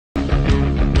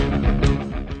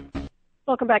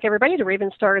Welcome back, everybody, to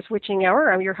Ravenstar's Witching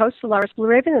Hour. I'm your host, Solaris Blue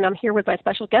Raven, and I'm here with my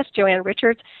special guest, Joanne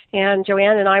Richards. And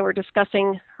Joanne and I were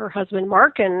discussing her husband,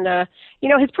 Mark, and,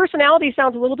 his personality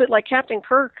sounds a little bit like Captain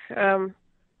Kirk,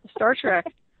 Star Trek.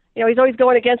 He's always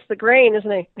going against the grain, isn't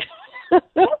he?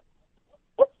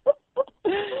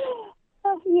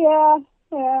 Yeah.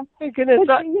 My goodness.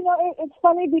 It's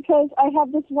funny because I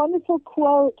have this wonderful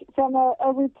quote from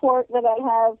a report that I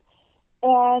have,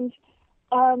 and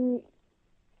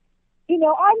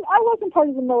I wasn't part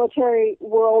of the military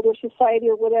world or society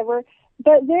or whatever,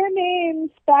 but their names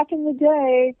back in the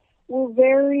day were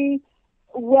very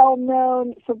well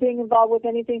known for being involved with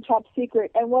anything top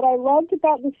secret. And what I loved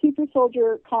about the Super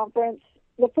Soldier Conference,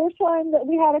 the first one that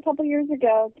we had a couple years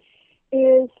ago,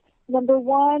 is number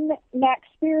one, Max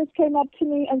Spears came up to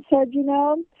me and said,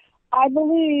 I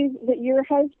believe that your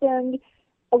husband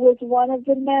was one of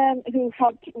the men who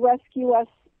helped rescue us,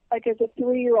 like as a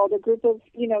 3-year-old, a group of,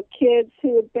 kids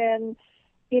who had been,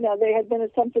 they had been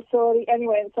at some facility.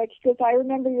 Anyway, it's like, he goes, I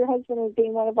remember your husband as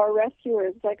being one of our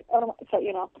rescuers. Like, oh, so,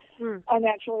 I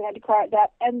naturally had to cry at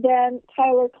that. And then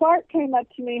Tyler Clark came up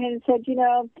to me and said,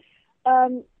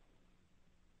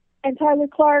 and Tyler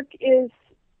Clark is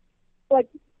like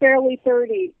barely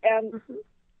 30, and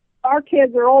our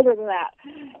kids are older than that.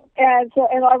 And so,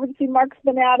 and obviously Mark's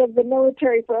been out of the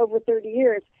military for over 30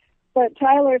 years. But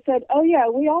Tyler said, oh, yeah,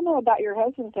 we all know about your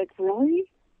husband. It's like, really?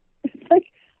 It's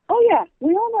like, oh, yeah,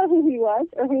 we all know who he was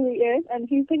or who he is, and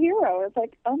he's a hero. It's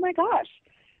like, oh, my gosh.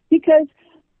 Because,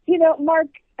 Mark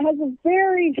has a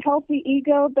very healthy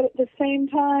ego, but at the same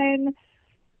time,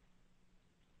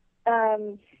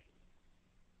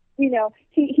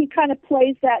 he kind of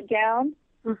plays that down.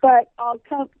 Mm-hmm. But I'll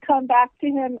come back to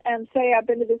him and say, I've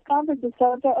been to this conference, and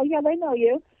so, oh, yeah, they know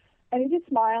you. And he just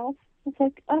smiles. It's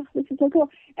like, oh, this is so cool.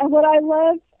 And what I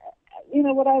love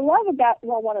about,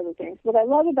 one of the things, what I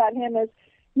love about him is,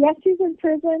 yes, he's in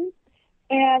prison,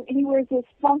 and he wears this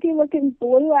funky-looking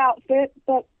blue outfit,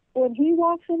 but when he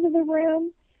walks into the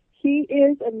room, he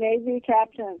is a Navy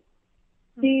captain.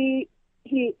 His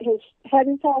head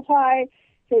is held high,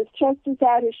 his chest is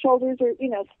out, his shoulders are,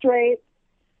 straight,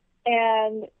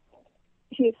 and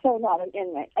he's so not an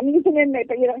inmate. I mean, he's an inmate,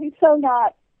 but, he's so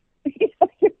not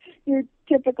your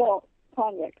typical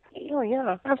convict. Oh,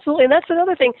 yeah, absolutely. And that's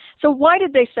another thing. So why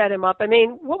did they set him up? I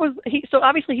mean, so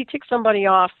obviously he ticked somebody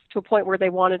off to a point where they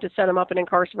wanted to set him up and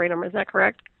incarcerate him. Is that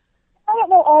correct? I don't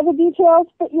know all the details,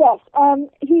 but yes,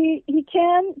 he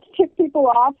can tick people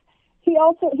off. He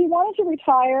wanted to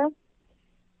retire,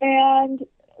 and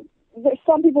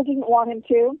some people didn't want him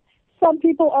to. Some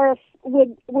people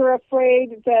were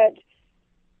afraid that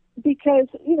because,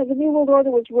 the New World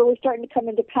Order was really starting to come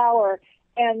into power,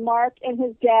 and Mark and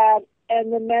his dad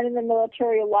and the men in the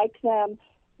military like them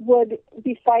would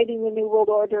be fighting the New World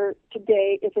Order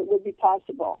today if it would be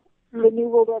possible. Mm-hmm. The New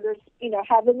World Order's,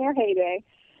 having their heyday.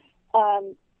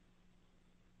 So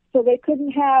they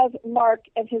couldn't have Mark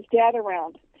and his dad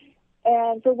around.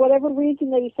 And for whatever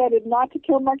reason, they decided not to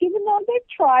kill Mark, even though they've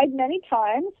tried many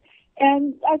times.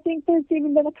 And I think there's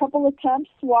even been a couple of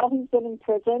attempts while he's been in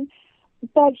prison.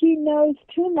 But he knows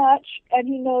too much, and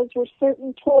he knows where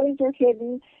certain toys are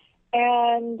hidden,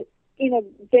 and,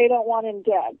 they don't want him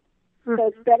dead. Mm-hmm. So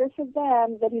it's better for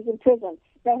them that he's in prison.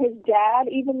 Now, his dad,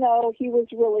 even though he was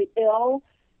really ill,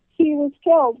 he was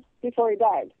killed before he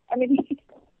died. I mean,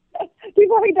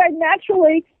 before he died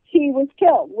naturally, he was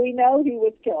killed. We know he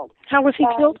was killed. How was he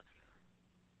killed?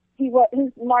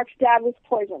 Mark's dad was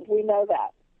poisoned. We know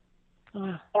that.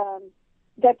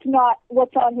 That's not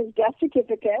what's on his death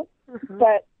certificate, mm-hmm.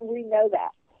 but we know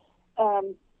that.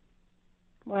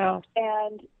 Wow.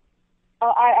 And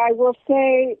I will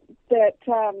say that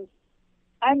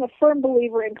I'm a firm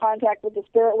believer in contact with the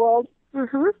spirit world.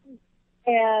 Mm-hmm.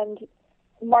 And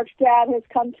Mark's dad has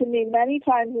come to me many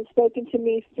times and spoken to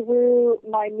me through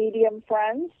my medium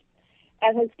friends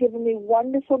and has given me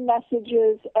wonderful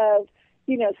messages of,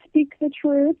 speak the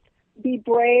truth. Be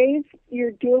brave. You're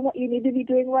doing what you need to be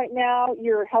doing right now.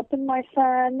 You're helping my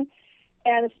son.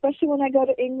 And especially when I go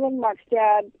to England, Mark's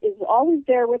dad is always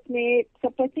there with me,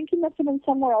 except I think he must have been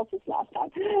somewhere else this last time.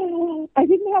 I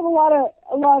didn't have a lot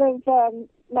of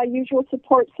my usual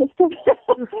support system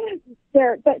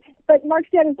there. But Mark's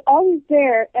dad is always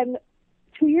there. And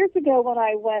 2 years ago when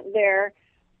I went there,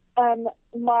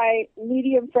 my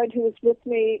medium friend who was with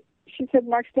me, she said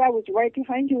Mark's dad was right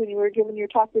behind you when you were giving your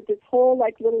talk with this whole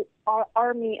little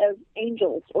army of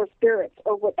angels or spirits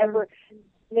or whatever. Mm-hmm.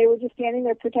 They were just standing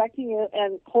there protecting you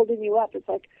and holding you up. It's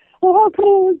like, oh, how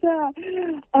cool is that?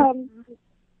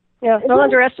 Yeah, don't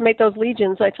underestimate those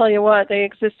legions. I tell you what, they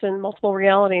exist in multiple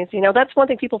realities. That's one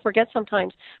thing people forget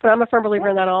sometimes. But I'm a firm believer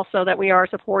in that also, that we are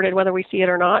supported whether we see it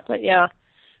or not. But yeah,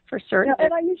 for certain.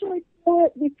 And I usually do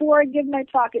it before I give my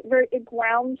talk. It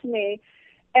grounds me.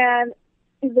 And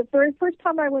the very first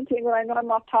time I went to England, I know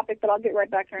I'm off topic, but I'll get right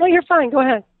back to it. No, you're fine. Go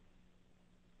ahead.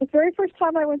 The very first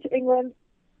time I went to England,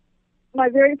 my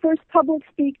very first public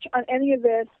speech on any of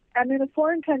this, I'm in a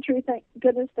foreign country, thank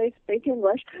goodness they speak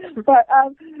English, but,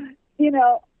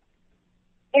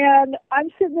 and I'm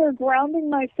sitting there grounding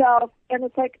myself, and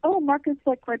it's like, oh, Mark is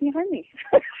like right behind me.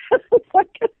 it's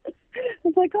like,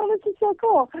 oh, this is so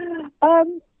cool.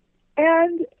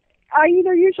 And I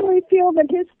either usually feel that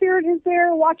his spirit is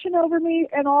there watching over me,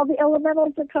 and all the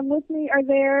elementals that come with me are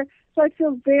there, so I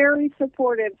feel very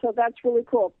supported, so that's really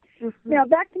cool. Mm-hmm. Now,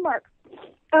 back to Mark.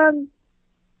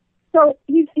 So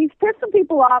he's pissed some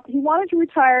people off. He wanted to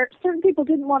retire. Certain people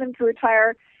didn't want him to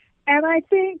retire. And I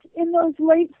think in those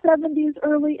late 70s,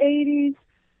 early 80s,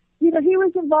 he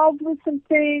was involved with some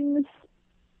things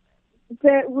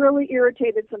that really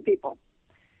irritated some people.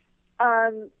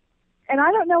 And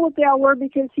I don't know what they all were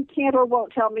because he can't or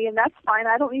won't tell me, and that's fine.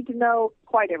 I don't need to know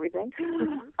quite everything.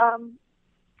 Mm-hmm.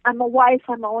 I'm a wife.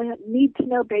 I'm only on a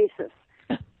need-to-know basis.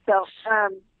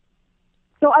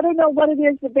 So I don't know what it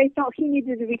is that they felt he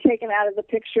needed to be taken out of the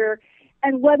picture,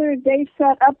 and whether they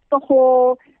set up the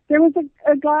whole. There was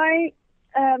a guy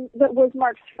that was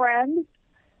Mark's friend,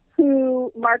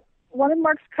 one of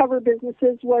Mark's cover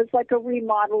businesses was like a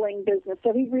remodeling business.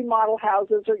 So he'd remodel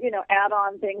houses or add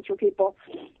on things for people,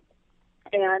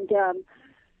 and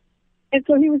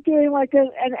so he was doing like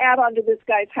an add-on to this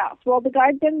guy's house. Well, the guy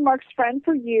had been Mark's friend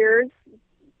for years.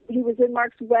 He was in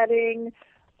Mark's wedding.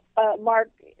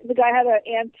 The guy had an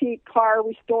antique car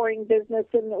restoring business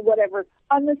and whatever.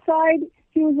 On the side,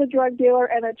 he was a drug dealer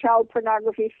and a child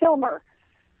pornography filmer,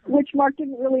 which Mark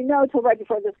didn't really know till right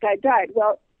before this guy died.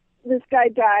 Well, this guy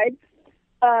died.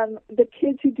 The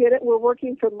kids who did it were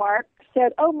working for Mark,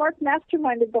 said, oh, Mark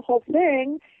masterminded the whole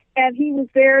thing, and he was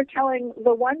there telling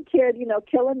the one kid,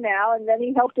 kill him now, and then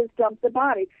he helped us dump the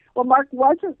body. Well, Mark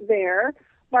wasn't there.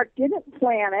 Mark didn't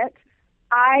plan it.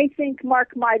 I think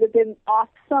Mark might have been off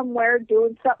somewhere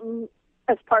doing something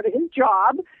as part of his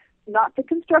job, not the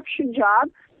construction job,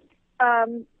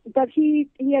 but he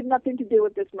had nothing to do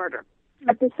with this murder.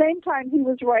 At the same time, he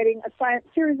was writing a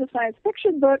series of science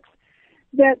fiction books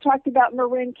that talked about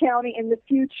Marin County in the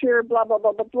future, blah, blah,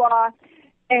 blah, blah, blah.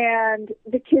 And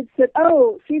the kids said,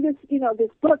 oh, see this,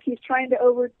 this book, he's plotting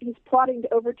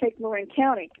to overtake Marin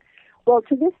County. Well,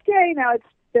 to this day, now it's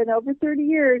been over 30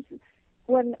 years,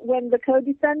 when the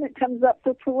co-defendant comes up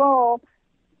for parole,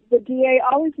 the DA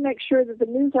always makes sure that the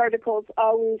news articles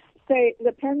always say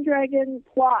the Pendragon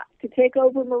plot to take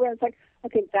over Marin. It's like,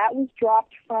 okay, that was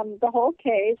dropped from the whole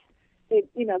case.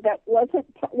 That wasn't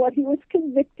what he was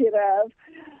convicted of,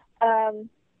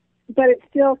 but it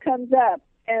still comes up,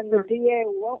 and the DA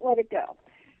won't let it go.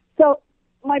 So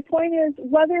my point is,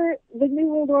 whether the New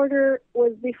World Order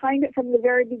was behind it from the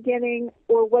very beginning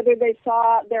or whether they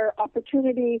saw their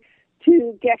opportunity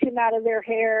to get him out of their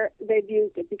hair, they've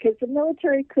used it, because the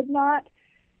military could not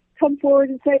come forward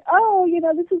and say, oh,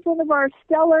 this is one of our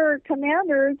stellar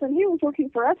commanders, and he was working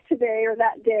for us today or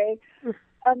that day.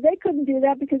 They couldn't do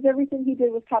that because everything he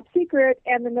did was top secret,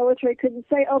 and the military couldn't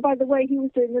say, oh, by the way, he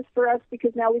was doing this for us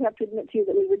because now we have to admit to you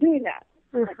that we were doing that.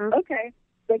 Mm-hmm. Like, okay,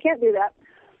 they can't do that.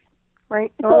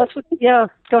 Right. Well, yeah,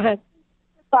 go ahead.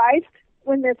 Surprised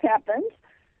when this happened.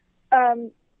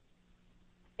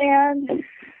 And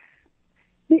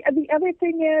the other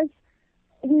thing is,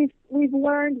 we've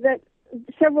learned that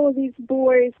several of these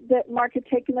boys that Mark had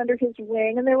taken under his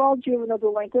wing, and they were all juvenile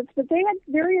delinquents, but they had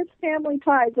various family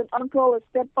ties, an uncle, a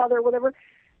stepfather, whatever,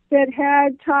 that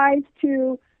had ties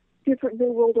to different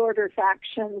New World Order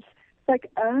factions. It's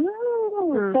like,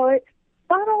 so it's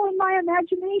not all in my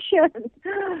imagination.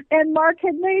 And Mark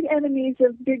had made enemies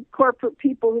of big corporate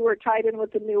people who were tied in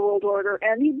with the New World Order,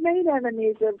 and he made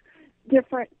enemies of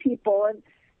different people, and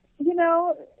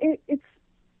it's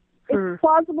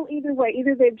plausible either way.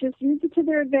 Either they've just used it to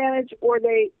their advantage or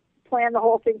they planned the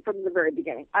whole thing from the very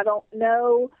beginning. I don't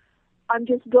know. I'm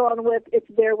just going with it's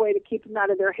their way to keep him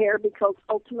out of their hair, because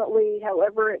ultimately,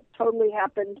 however it totally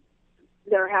happened,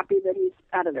 they're happy that he's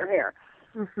out of their hair.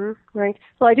 Mm-hmm. Right.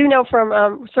 Well, I do know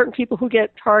from certain people who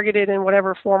get targeted in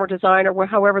whatever form or design or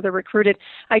however they're recruited,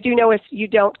 I do know if you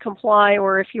don't comply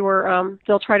or if you're,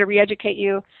 they'll try to re-educate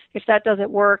you. If that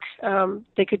doesn't work,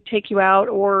 they could take you out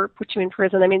or put you in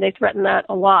prison. I mean, they threaten that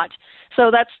a lot.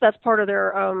 So that's part of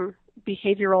their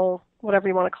behavioral, whatever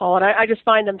you want to call it. I just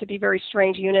find them to be very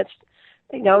strange units.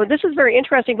 This is very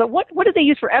interesting, but what did they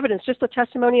use for evidence? Just the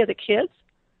testimony of the kids?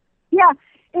 Yeah,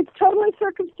 it's totally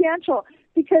circumstantial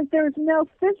because there's no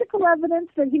physical evidence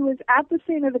that he was at the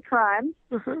scene of the crime.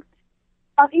 Mm-hmm.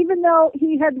 Even though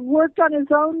he had worked on his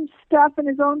own stuff in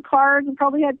his own cars and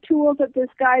probably had tools at this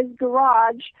guy's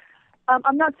garage.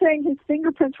 I'm not saying his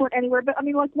fingerprints weren't anywhere, but I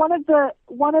mean, like one of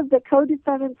the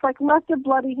co-defendants like left a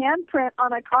bloody handprint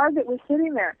on a car that was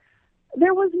sitting there.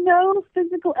 There was no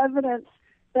physical evidence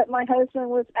that my husband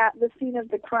was at the scene of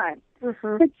the crime.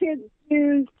 Mm-hmm. The kids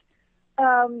used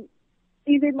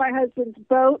either my husband's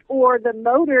boat or the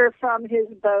motor from his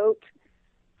boat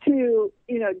to,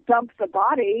 dump the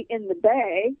body in the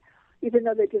bay, even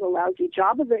though they did a lousy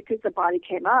job of it because the body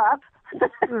came up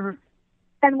Mm-hmm.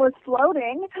 and was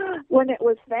floating when it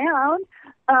was found.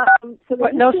 So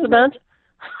what, no cement?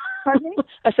 Pardon me?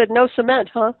 I said no cement,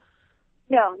 huh?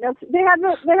 No. They had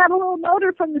a little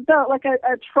motor from the boat, like a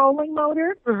trolling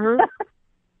motor. Mm-hmm.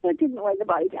 It didn't weigh the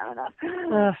body down enough.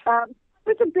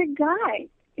 It's a big guy,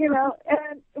 and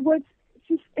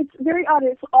it's very odd.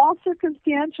 It's all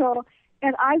circumstantial,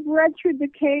 and I've read through the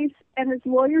case, and his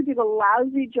lawyer did a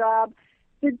lousy job.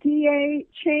 The DA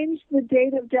changed the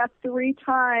date of death 3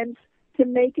 times to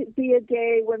make it be a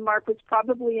day when Mark was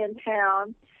probably in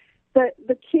town.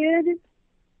 The kid,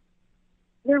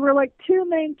 there were like 2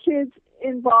 main kids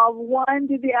involved. One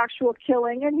did the actual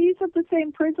killing, and he's at the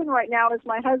same prison right now as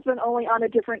my husband, only on a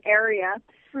different area.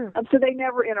 So they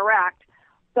never interact.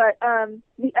 But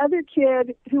the other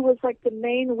kid, who was like the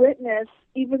main witness,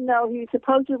 even though he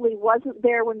supposedly wasn't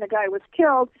there when the guy was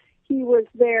killed, he was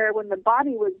there when the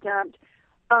body was dumped.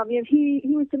 He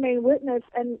was the main witness,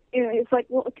 and it's like,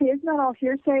 well, okay, isn't that all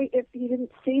hearsay if he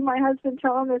didn't see my husband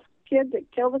telling this kid to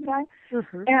kill the guy?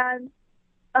 Mm-hmm. And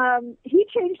he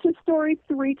changed his story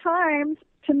 3 times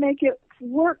to make it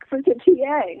work for the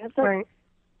DA. It's like, right.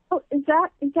 Oh, is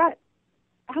that?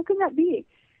 How can that be?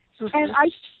 And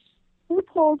I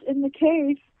loopholes in the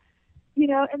case,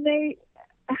 and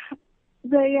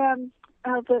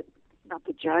not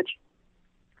the judge,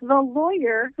 the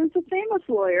lawyer, who's a famous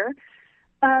lawyer,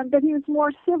 but he was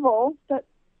more civil, but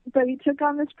he took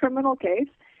on this criminal case,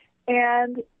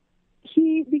 and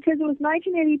because it was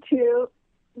 1982,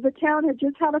 the town had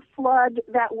just had a flood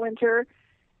that winter.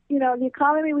 The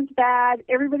economy was bad.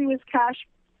 Everybody was cash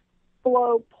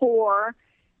flow poor.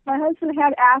 My husband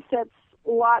had assets,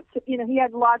 he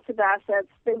had lots of assets.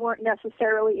 They weren't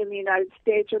necessarily in the United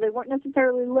States, or they weren't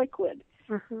necessarily liquid.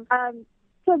 Mm-hmm.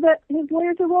 So that his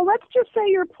lawyer said, well, let's just say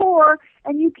you're poor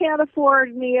and you can't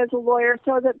afford me as a lawyer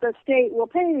so that the state will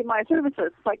pay my services.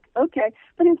 It's like, okay.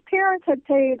 But his parents had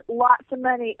paid lots of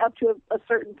money up to a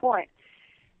certain point.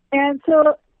 And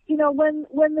so,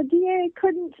 when the DA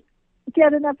couldn't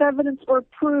get enough evidence or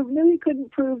knew he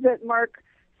couldn't prove that Mark's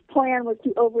plan was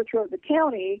to overthrow the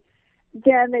county,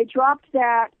 then they dropped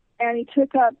that and he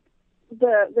took up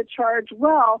the charge.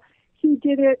 Well, he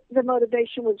did it, the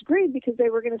motivation was greed because they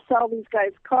were going to sell this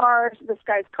guy's cars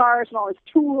and all his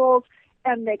tools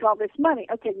and make all this money.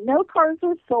 Okay, no cars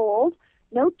were sold,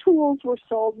 no tools were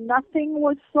sold, nothing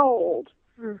was sold.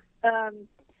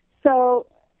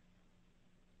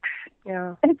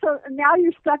 Yeah. And so now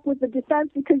you're stuck with the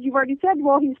defense because you've already said,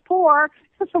 well, he's poor.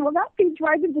 So, well, that feeds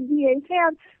right into the DA's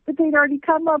hand, but they'd already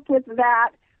come up with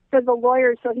that for the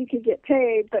lawyer so he could get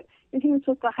paid. But if he was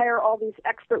supposed to hire all these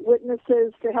expert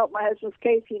witnesses to help my husband's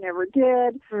case, he never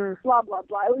did, blah, blah,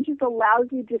 blah. It was just a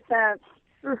lousy defense.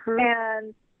 Mm-hmm.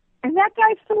 And that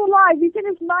guy's still alive. He's in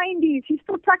his 90s. He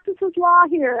still practices law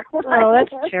here. Oh,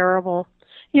 that's terrible.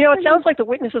 It sounds like the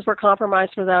witnesses were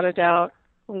compromised without a doubt.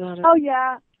 Oh,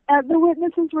 yeah. The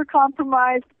witnesses were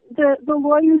compromised. The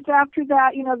lawyers after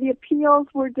that, the appeals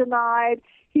were denied.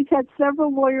 He's had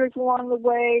several lawyers along the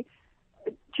way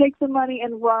take the money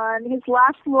and run. His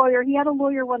last lawyer, he had a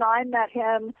lawyer when I met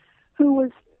him who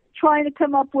was trying to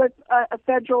come up with a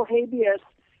federal habeas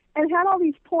and had all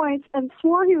these points and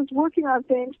swore he was working on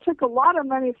things, took a lot of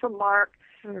money from Mark.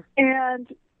 And,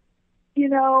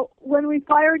 when we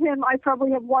fired him, I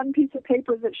probably have one piece of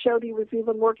paper that showed he was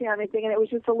even working on anything, and it was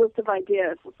just a list of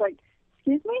ideas. It's like,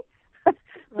 excuse me?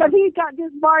 But he got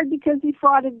disbarred because he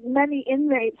frauded many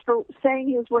inmates for saying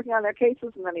he was working on their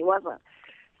cases, and then he wasn't.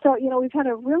 So, we've had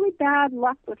a really bad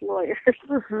luck with lawyers.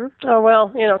 Mm-hmm. Oh,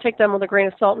 well, take them with a grain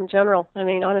of salt in general. I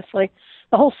mean, honestly,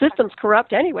 the whole system's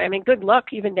corrupt anyway. I mean, good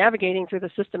luck even navigating through the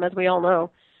system, as we all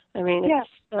know. I mean,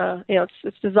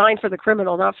 it's designed for the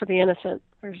criminal, not for the innocent.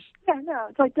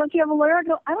 It's like, don't you have a lawyer? I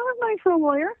go, I don't have money for a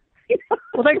lawyer.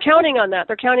 Well, they're counting on that.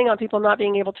 They're counting on people not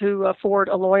being able to afford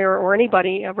a lawyer or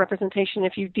anybody a representation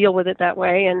if you deal with it that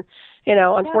way. And,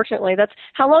 unfortunately, that's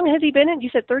how long has he been in? You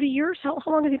said 30 years? How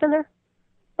long has he been there?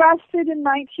 Arrested in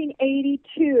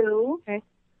 1982. Okay.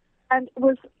 And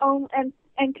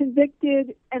and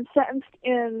convicted and sentenced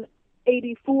in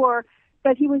 84,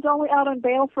 but he was only out on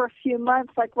bail for a few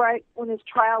months, like right when his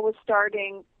trial was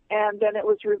starting, and then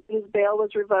his bail was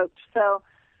revoked. So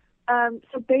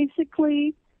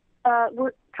basically,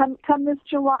 we're come this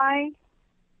July.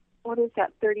 What is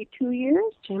that? 32 years?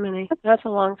 Jiminy, that's a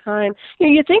long time.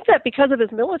 You think that because of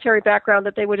his military background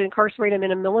that they would incarcerate him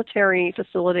in a military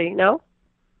facility? No.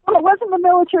 Well, it wasn't a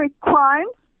military crime.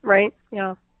 Right.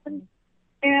 Yeah.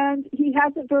 And he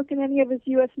hasn't broken any of his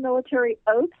U.S. military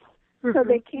oaths, so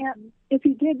they can't. If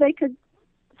he did, they could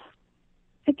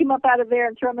pick him up out of there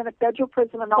and throw him in a federal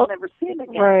prison, and I'll never see him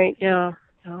again. Right. Yeah.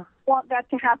 Yeah. Want that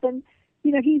to happen?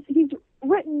 He's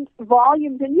written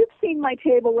volumes, and you've seen my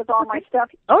table with all my stuff.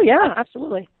 Oh yeah,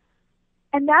 absolutely.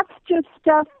 And that's just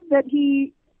stuff that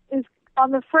he is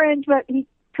on the fringe, but he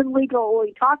can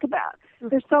legally talk about.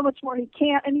 There's so much more he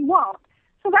can't, and he won't.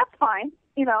 So that's fine.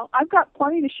 I've got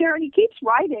plenty to share, and he keeps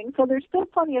writing, so there's still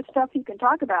plenty of stuff he can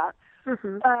talk about.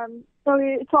 So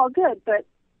it's all good. But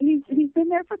he's been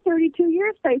there for 32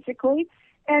 years basically,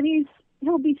 and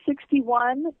he'll be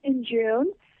 61 in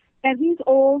June, and he's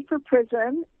old for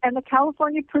prison. And the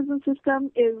California prison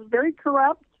system is very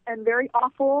corrupt and very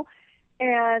awful,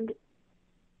 and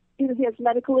he has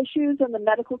medical issues, and the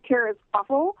medical care is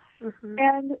awful,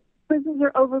 and prisons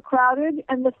are overcrowded,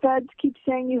 and the feds keep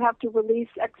saying you have to release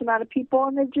X amount of people,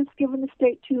 and they've just given the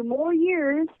state 2 more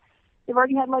years. They've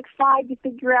already had like 5 to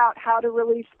figure out how to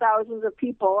release thousands of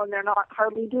people, and they're not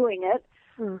hardly doing it.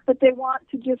 But they want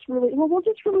to just we'll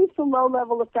just release the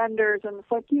low-level offenders, and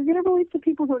it's like, you're going to release the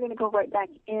people who are going to go right back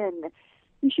in.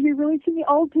 You should be releasing the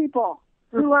old people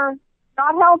who are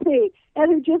not healthy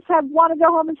and who just want to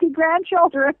go home and see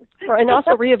grandchildren. And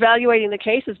also reevaluating the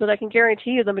cases, but I can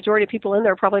guarantee you the majority of people in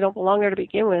there probably don't belong there to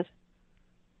begin with.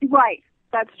 Right.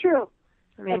 That's true.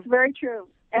 That's very true.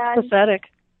 It's pathetic.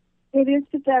 It is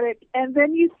pathetic. And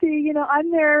then you see,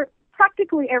 I'm there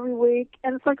practically every week,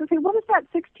 and it's like, okay, what is that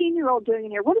 16-year-old doing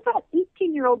in here? What is that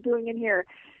 18-year-old doing in here?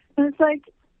 And it's like,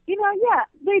 yeah,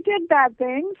 they did bad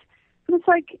things. But it's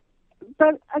like,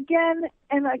 but again,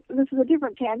 and this is a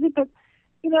different tangent, but,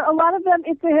 a lot of them,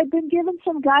 if they had been given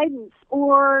some guidance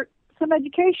or some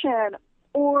education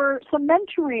or some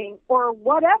mentoring or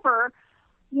whatever,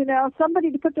 somebody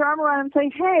to put their arm around and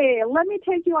say, hey, let me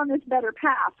take you on this better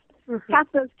path.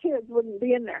 Half those kids wouldn't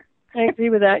be in there. I agree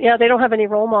with that. Yeah, they don't have any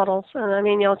role models.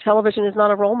 And television is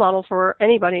not a role model for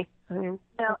anybody. No,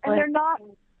 and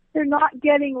they're not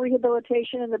getting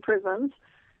rehabilitation in the prisons.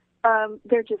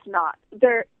 They're just not.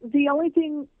 There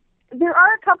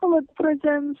are a couple of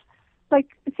prisons,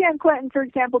 like San Quentin, for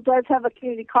example, does have a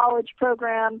community college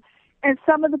program, and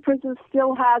some of the prisons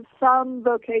still have some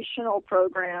vocational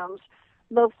programs.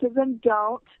 Most of them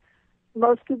don't.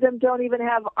 Most of them don't even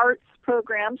have arts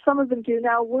programs. Some of them do.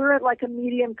 Now, we're at like a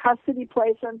medium custody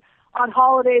place, and on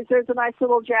holidays there's a nice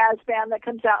little jazz band that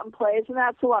comes out and plays, and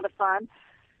that's a lot of fun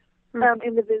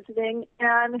in the visiting.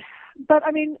 But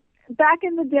back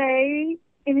in the day,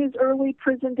 in his early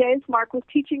prison days, Mark was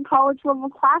teaching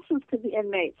college-level classes to the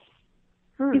inmates,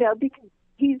 because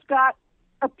he's got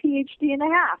a PhD and a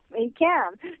half. He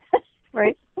can.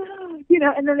 Right.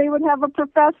 And then they would have a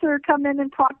professor come in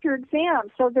and proctor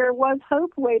exams. So there was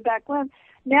hope way back when.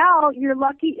 Now you're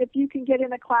lucky if you can get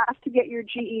in a class to get your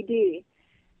GED.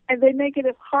 And they make it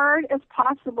as hard as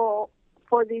possible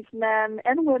for these men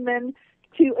and women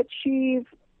to achieve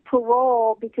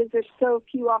parole because there's so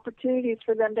few opportunities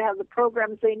for them to have the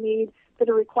programs they need that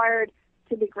are required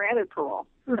to be granted parole.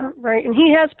 Right. And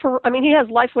he has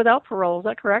life without parole. Is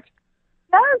that correct?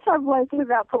 Does have life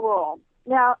without parole.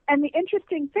 Now, and the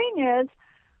interesting thing is,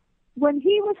 when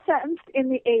he was sentenced in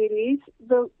the 80s,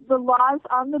 the laws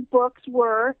on the books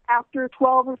were, after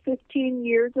 12 or 15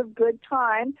 years of good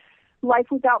time,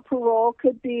 life without parole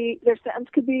their sentence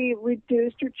could be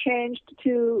reduced or changed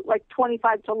to like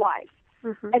 25 to life.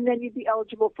 And then you'd be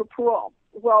eligible for parole.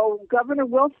 Well, Governor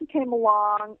Wilson came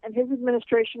along, and his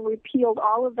administration repealed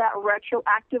all of that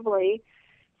retroactively.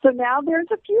 So now there's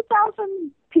a few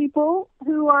thousand people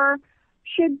who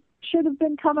should have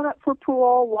been coming up for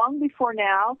parole long before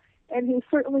now, and who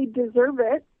certainly deserve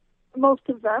it, most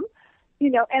of them,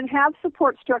 and have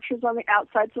support structures on the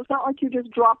outside. So it's not like you're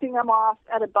just dropping them off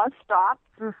at a bus stop.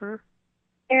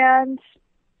 And,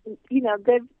 who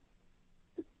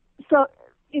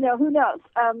knows?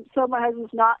 So my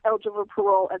husband's not eligible for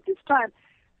parole at this time.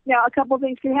 Now, a couple of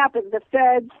things can happen. The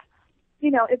feds,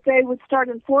 if they would start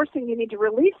enforcing you need to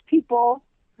release people,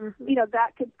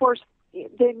 that could force,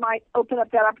 they might open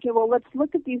up that opportunity. Well, let's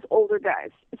look at these older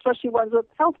guys, especially ones with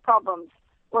health problems,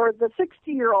 or the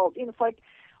 60-year-old. It's like,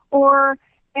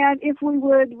 and if we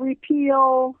would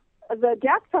repeal the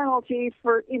death penalty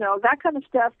for, that kind of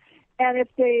stuff. And if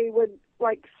they would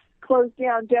like close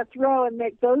down death row and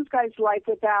make those guys life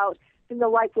without, then the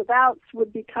life withouts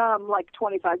would become like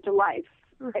 25 to life.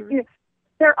 Mm-hmm.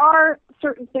 There are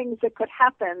certain things that could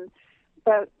happen,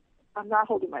 but I'm not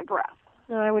holding my breath.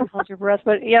 No, I wouldn't hold your breath,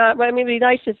 but yeah, but I mean, it'd be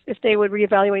nice if they would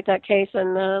reevaluate that case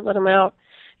and let them out.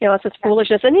 It's just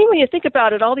foolishness. And even when you think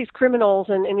about it, all these criminals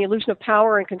and the illusion of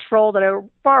power and control that are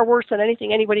far worse than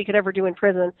anything anybody could ever do in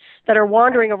prison, that are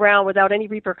wandering around without any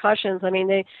repercussions. I mean,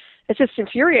 it's just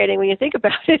infuriating when you think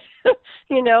about it.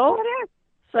 It is.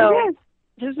 So it is.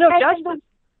 There's no justice.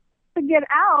 To get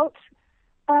out,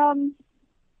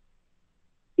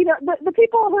 the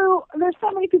people who, there's so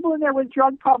many people in there with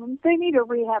drug problems, they need a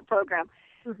rehab program.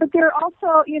 Mm-hmm. But there are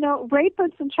also,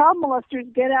 rapists and child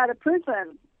molesters get out of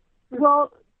prison. Mm-hmm.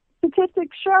 Well,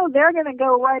 statistics show they're going to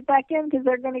go right back in because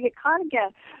they're going to get caught again.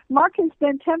 Mark has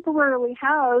been temporarily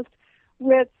housed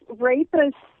with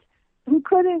rapists who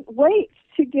couldn't wait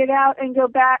to get out and go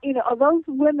back. Those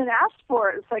women asked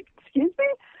for it. It's like, excuse me?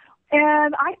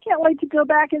 And I can't wait to go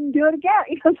back and do it again.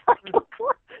 It's like,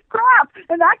 crap.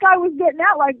 And that guy was getting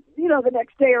out like, the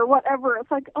next day or whatever. It's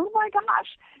like, oh my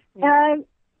gosh. Yeah. And,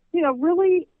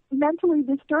 really mentally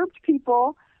disturbed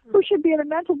people who should be in a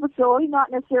mental facility,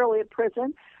 not necessarily a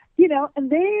prison, and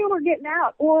they were getting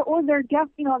out, or they're deaf,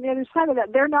 on the other side of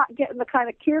that, they're not getting the kind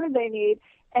of care they need,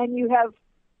 and you have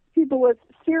people with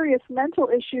serious mental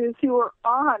issues who are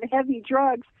on heavy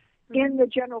drugs in the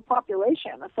general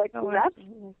population. It's like,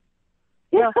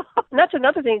 Yeah, and that's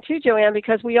another thing too, Joanne,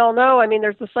 because we all know, I mean,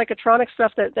 there's the psychotronic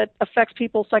stuff that affects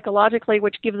people psychologically,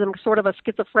 which gives them sort of a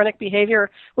schizophrenic behavior,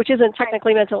 which isn't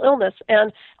technically mental illness.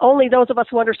 And only those of us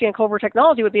who understand covert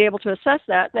technology would be able to assess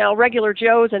that. Now, regular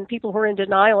Joes and people who are in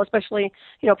denial, especially,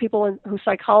 people who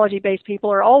psychology-based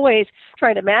people, are always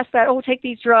trying to mask that, take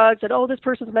these drugs, and, this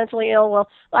person's mentally ill. Well,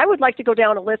 I would like to go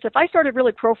down a list. If I started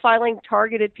really profiling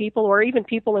targeted people or even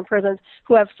people in prisons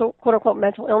who have, quote-unquote,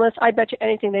 mental illness, I bet you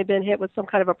anything they've been hit with some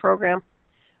kind of a program.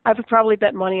 I would probably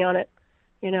bet money on it,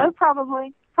 Oh,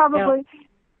 probably. Yeah.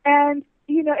 And,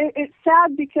 it's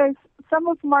sad because some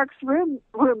of Mark's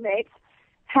roommates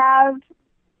have,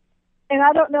 and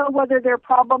I don't know whether their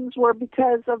problems were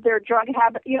because of their drug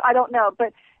habit, I don't know,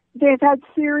 but they've had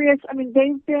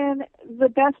they've been, the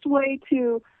best way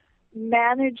to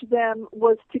manage them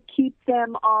was to keep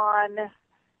them on,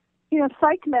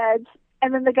 psych meds,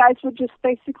 and then the guys would just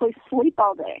basically sleep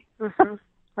all day. Mm-hmm.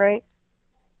 Right.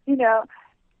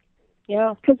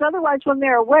 Yeah. Because otherwise, when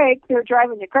they're awake, they're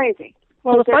driving you crazy.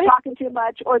 Well, they're talking too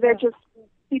much, or they're just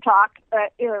talk.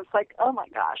 It's like, oh my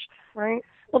gosh. Right.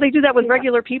 Well, they do that with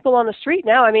regular people on the street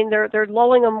now. I mean, they're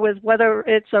lulling them with whether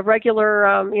it's a regular,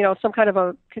 some kind of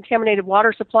a contaminated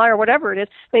water supply or whatever it is.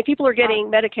 I mean, people are getting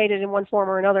medicated in one form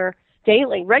or another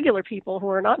daily. Regular people who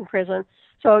are not in prison.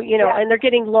 So, and they're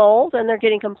getting lulled and they're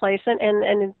getting complacent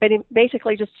and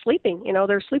basically just sleeping.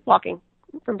 They're sleepwalking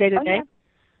from day to day.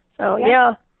 So,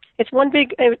 it's one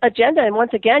big agenda. And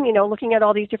once again, looking at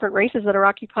all these different races that are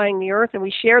occupying the earth, and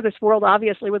we share this world,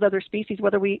 obviously, with other species,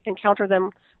 whether we encounter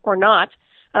them or not.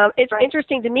 It's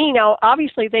interesting to me now,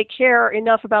 obviously, they care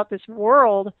enough about this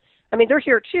world. I mean, they're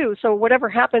here, too. So whatever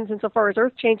happens insofar as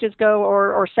earth changes go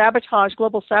or sabotage,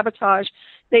 global sabotage,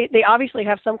 they obviously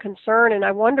have some concern. And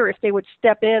I wonder if they would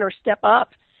step in or step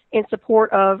up in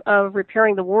support of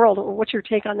repairing the world. What's your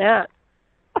take on that?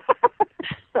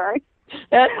 Sorry.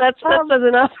 That says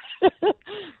enough.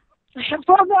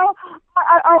 Well, no,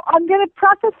 I'm going to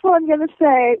preface what I'm going to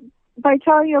say by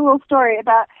telling you a little story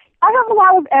about, I have a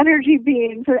lot of energy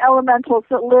beings and elementals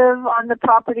that live on the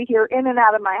property here in and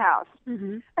out of my house.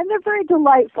 Mm-hmm. And they're very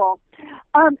delightful.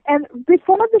 And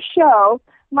before the show,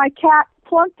 my cat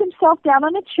plunked himself down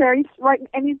on a chair. He's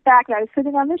back, and I was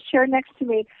sitting on this chair next to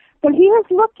me. But he was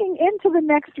looking into the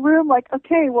next room like,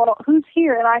 okay, well, who's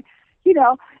here? And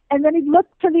and then he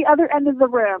looked to the other end of the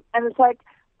room, and it's like,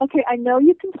 okay, I know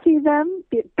you can see them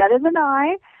better than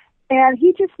I, and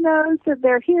he just knows that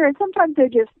they're here. And sometimes they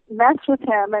just mess with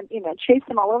him and, chase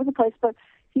him all over the place, but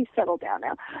he's settled down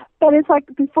now. But it's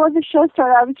like before the show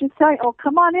started, I was just saying, oh,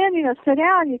 come on in, sit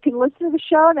down. You can listen to the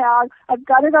show now. I've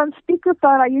got it on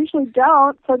speakerphone. I usually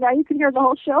don't, so now you can hear the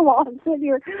whole show while I'm sitting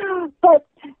here. But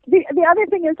the other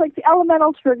thing is, like the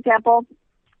elementals, for example,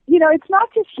 it's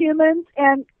not just humans,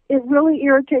 and it really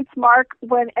irritates Mark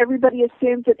when everybody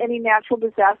assumes that any natural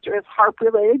disaster is HAARP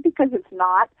related, because it's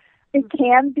not. It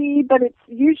can be, but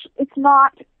it's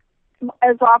not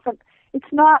as often.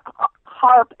 It's not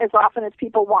HAARP as often as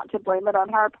people want to blame it on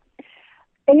HAARP.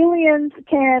 Aliens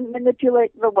can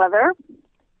manipulate the weather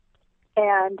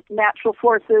and natural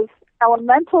forces.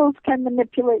 Elementals can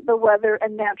manipulate the weather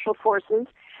and natural forces.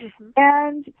 Mm-hmm.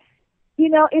 And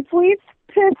if we've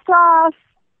pissed off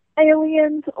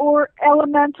aliens or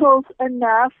elementals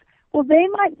enough, well, they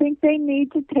might think they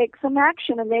need to take some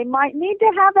action, and they might need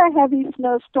to have a heavy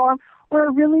snowstorm or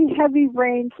a really heavy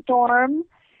rainstorm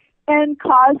and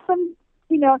cause some,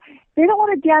 they don't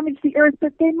want to damage the earth,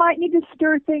 but they might need to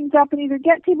stir things up and either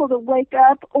get people to wake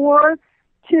up or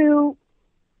to,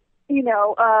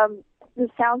 this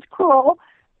sounds cruel,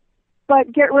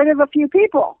 but get rid of a few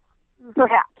people,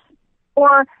 perhaps.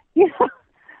 Or,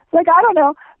 I don't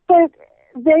know, but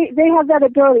they have that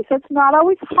ability. So it's not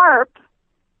always HAARP,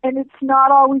 and it's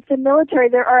not always the military.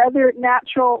 There are other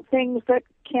natural things that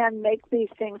can make these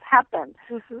things happen.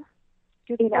 Mm-hmm.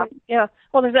 Yeah.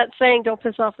 Well, there's that saying, don't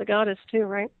piss off the goddess, too,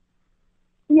 right?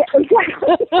 Yeah,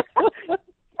 exactly.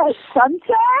 Sometimes.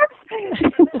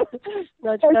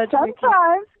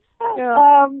 Sometimes.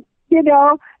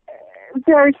 Yeah.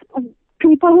 There's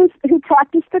people who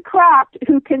practice the craft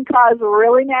who can cause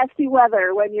really nasty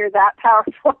weather when you're that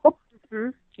powerful. Mm-hmm.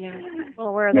 Yeah, well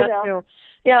aware of that too.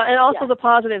 Yeah, and also the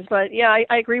positives. But yeah,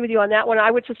 I agree with you on that one.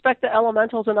 I would suspect the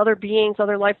elementals and other beings,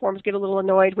 other life forms, get a little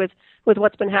annoyed with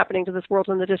what's been happening to this world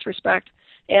and the disrespect.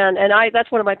 And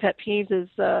that's one of my pet peeves is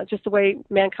just the way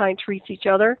mankind treats each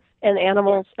other and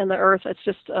animals and the earth. It's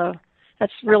just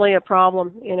that's really a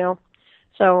problem,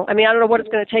 So, I don't know what it's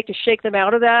going to take to shake them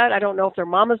out of that. I don't know if their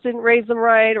mamas didn't raise them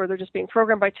right or they're just being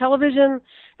programmed by television.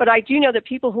 But I do know that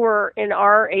people who are in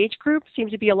our age group seem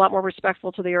to be a lot more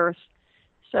respectful to the earth.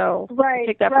 So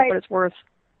take that for what it's worth.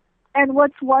 And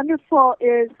what's wonderful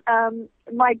is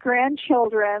my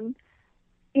grandchildren,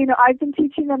 I've been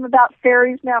teaching them about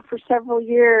fairies now for several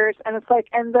years. And it's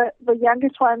and the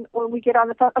youngest one, when we get on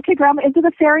the phone, okay, Grandma, is it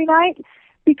a fairy night?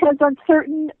 Because on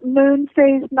certain moon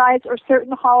phase nights or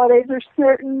certain holidays or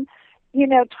certain,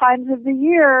 times of the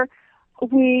year,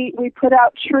 we put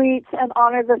out treats and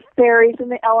honor the fairies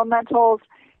and the elementals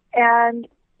and,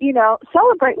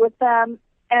 celebrate with them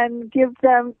and give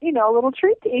them, a little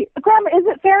treat to eat. Grandma, is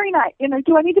it fairy night?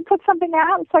 Do I need to put something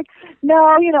out? It's no,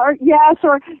 or yes,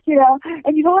 or,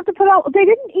 and you don't have to put out, they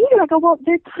didn't eat it. I go, well,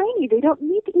 they're tiny. They don't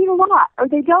need to eat a lot, or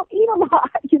they don't eat a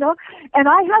lot, and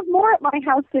I have more at my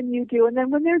house than you do. And then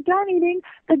when they're done eating,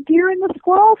 the deer and the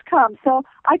squirrels come. So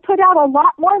I put out a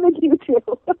lot more than you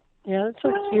do. Yeah, that's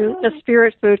so cute. The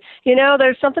spirit food.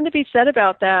 There's something to be said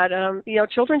about that.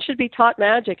 Children should be taught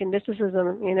magic and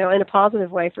mysticism, in a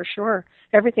positive way for sure.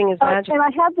 Everything is magic. And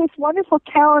I have this wonderful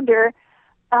calendar,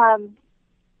 and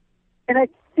I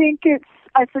think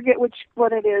I forget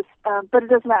what it is, but it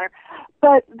doesn't matter.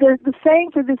 But the saying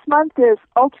for this month is,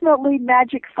 ultimately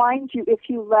magic finds you if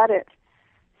you let it.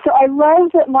 So I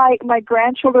love that my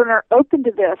grandchildren are open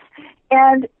to this.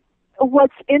 And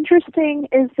what's interesting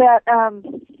is that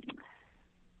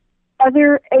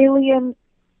other alien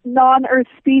non-Earth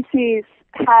species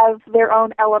have their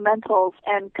own elementals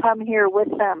and come here with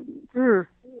them.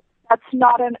 That's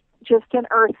not just an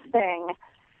Earth thing.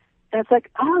 And it's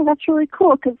that's really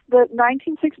cool, because the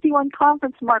 1961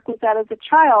 conference Mark was at as a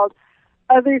child,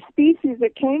 other species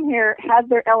that came here had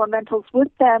their elementals with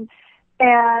them,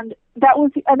 and that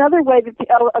was another way that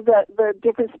the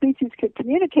different species could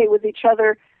communicate with each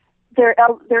other. Their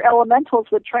elementals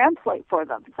would translate for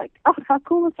them. It's how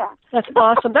cool is that? That's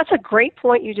awesome. That's a great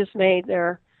point you just made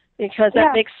there, because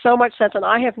that makes so much sense, and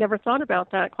I have never thought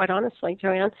about that, quite honestly,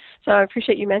 Joanne. So I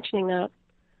appreciate you mentioning that.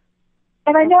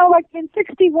 And I know, in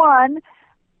 61,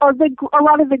 a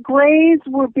lot of the Greys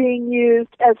were being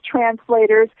used as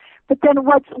translators. But then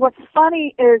what's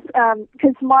funny is,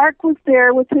 because Mark was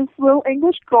there with his little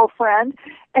English girlfriend,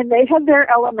 and they had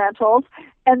their elementals,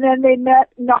 and then they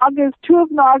met two of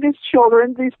Naga's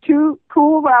children, these two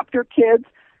cool raptor kids,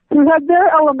 who had their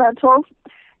elementals.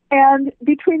 And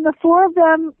between the four of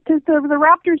them, because the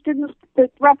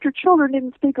raptor children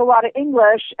didn't speak a lot of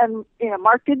English, and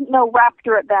Mark didn't know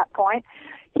raptor at that point.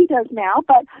 He does now,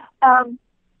 but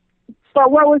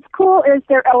what was cool is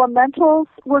their elementals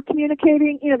were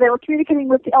communicating. They were communicating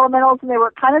with the elementals, and they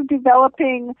were kind of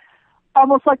developing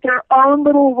almost like their own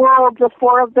little world, the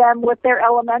four of them with their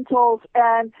elementals.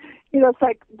 And it's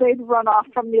they'd run off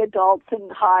from the adults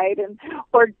and hide,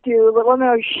 or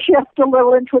shift a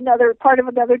little into another part of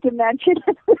another dimension.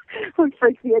 Would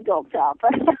freak the adults out,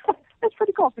 but that's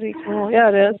pretty cool. Pretty cool. Yeah,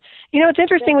 it is. It's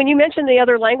interesting when you mention the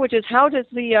other languages. How does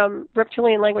the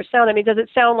reptilian language sound? Does it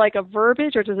sound like a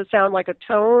verbiage, or does it sound like a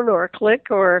tone or a click,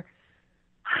 or?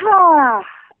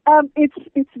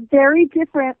 It's very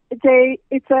different.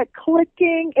 It's a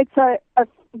clicking. It's a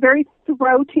very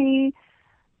throaty,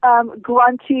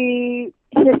 grunty,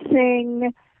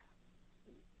 hissing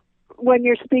when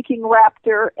you're speaking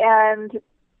raptor, and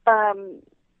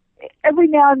every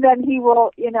now and then he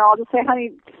will, I'll just say,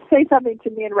 honey, say something to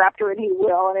me in Raptor, and he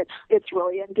will, and it's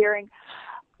really endearing.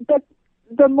 But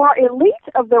the more elite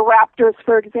of the Raptors,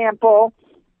 for example,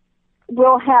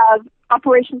 will have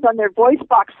operations on their voice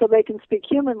box so they can speak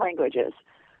human languages.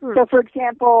 So, for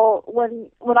example, when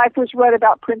I first read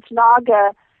about Prince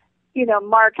Naga,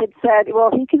 Mark had said, well,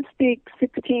 he can speak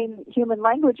 16 human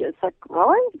languages. Like,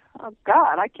 really? Oh,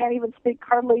 God, I can't even speak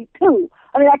hardly 2.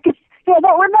 I mean, I could,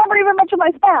 don't remember even much of my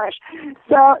Spanish.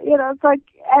 So, it's like,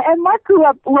 and Mark grew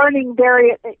up learning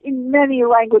in many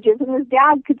languages, and his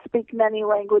dad could speak many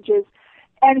languages.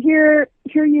 And here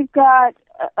you've got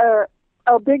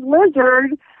a big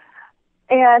lizard,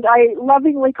 and I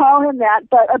lovingly call him that,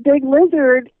 but a big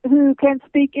lizard who can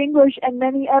speak English and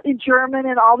many other German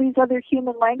and all these other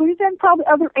human languages and probably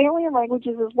other alien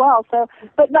languages as well. So,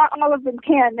 but not all of them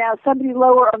can. Now, somebody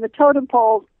lower on the totem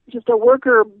pole, just a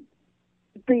worker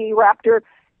bee raptor,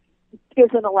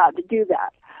 isn't allowed to do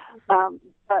that.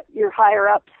 But your higher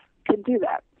ups can do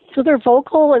that. So they're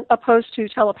vocal and opposed to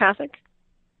telepathic?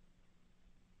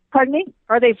 Pardon me?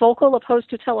 Are they vocal opposed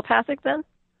to telepathic then?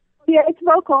 Yeah, it's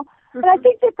vocal. And I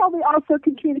think they probably also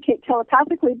can communicate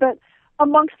telepathically, but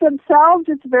amongst themselves,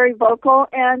 it's very vocal.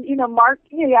 And, Mark,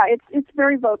 it's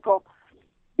very vocal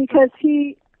because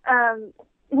he,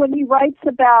 when he writes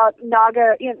about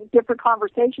Naga in different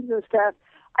conversations and stuff,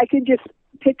 I can just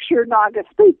picture Naga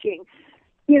speaking.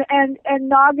 And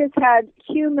Naga's had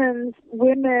humans,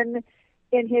 women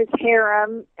in his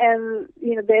harem, and,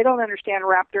 they don't understand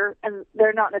Raptor, and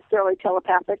they're not necessarily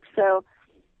telepathic, so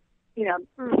he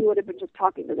would have been just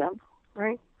talking to them.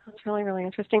 Right. That's really, really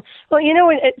interesting. Well,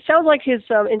 it sounds like his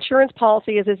insurance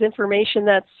policy is his information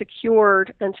that's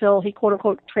secured until he, quote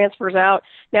unquote, transfers out.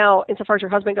 Now, insofar as your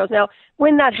husband goes. Now,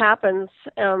 when that happens,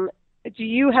 do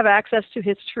you have access to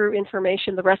his true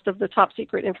information, the rest of the top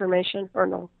secret information, or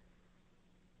no?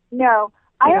 No.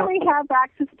 I only have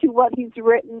access to what he's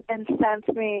written and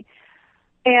sent me.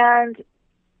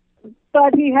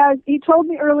 But he told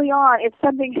me early on, if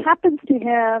something happens to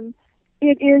him,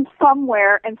 it is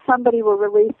somewhere and somebody will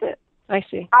release it. I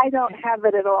see. I don't have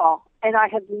it at all, and I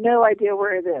have no idea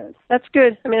where it is. That's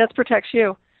good. I mean, that protects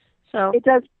you. So it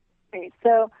does me.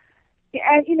 So,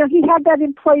 and he had that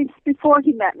in place before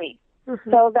he met me.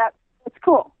 So that's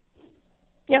cool.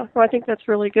 Yeah, well, I think that's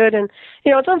really good. And,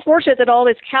 it's unfortunate that all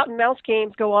these cat and mouse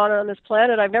games go on this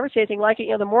planet. I've never seen anything like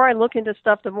it. The more I look into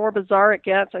stuff, the more bizarre it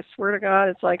gets. I swear to God,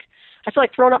 it's like, I feel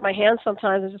like throwing up my hands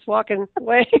sometimes and just walking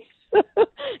away.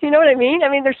 You know what I mean? I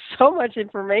mean, there's so much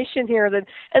information here and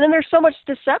then there's so much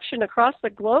deception across the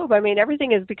globe. I mean,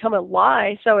 everything has become a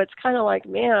lie. So it's kind of like,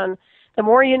 man, the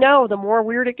more you know, the more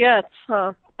weird it gets,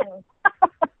 huh?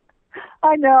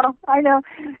 I know.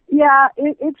 Yeah,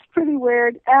 it's pretty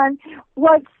weird. And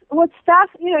what's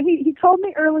fascinating, he told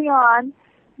me early on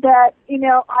that,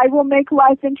 I will make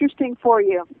life interesting for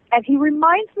you. And he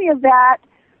reminds me of that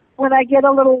when I get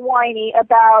a little whiny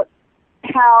about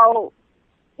how,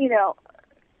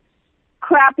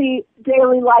 crappy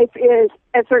daily life is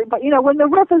at certain, but when the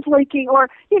roof is leaking or,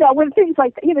 when things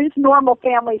like that, just normal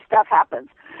family stuff happens.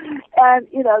 And,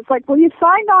 it's like, well, you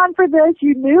signed on for this.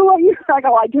 You knew what you were like.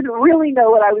 Oh, I didn't really know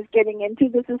what I was getting into.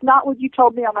 This is not what you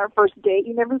told me on our first date.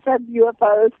 You never said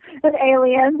UFOs and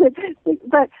aliens.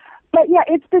 But yeah,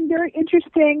 it's been very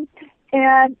interesting.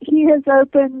 And he has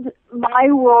opened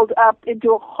my world up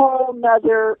into a whole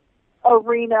nother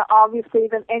arena, obviously,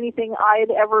 than anything I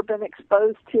had ever been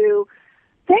exposed to.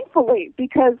 Thankfully,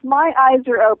 because my eyes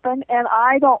are open and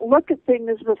I don't look at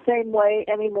things the same way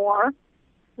anymore.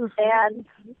 And,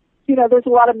 there's a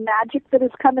lot of magic that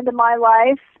has come into my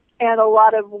life and a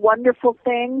lot of wonderful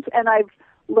things. And I've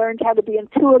learned how to be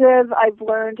intuitive. I've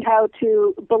learned how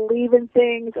to believe in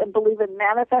things and believe in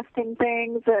manifesting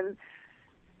things. And,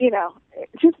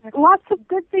 just lots of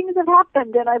good things have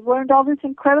happened. And I've learned all this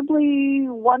incredibly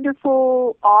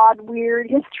wonderful, odd, weird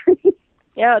history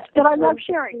that I love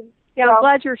sharing. Yeah, I'm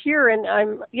glad you're here, and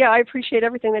I appreciate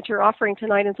everything that you're offering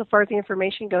tonight insofar as the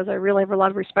information goes. I really have a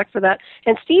lot of respect for that.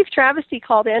 And Steve Travesty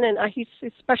called in, and he's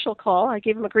a special call. I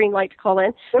gave him a green light to call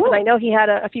in, and I know he had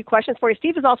a few questions for you.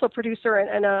 Steve is also a producer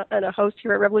and a host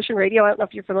here at Revolution Radio. I don't know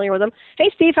if you're familiar with him.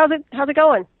 Hey, Steve, how's it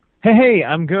going? Hey,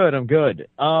 I'm good.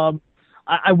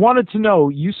 I wanted to know,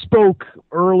 you spoke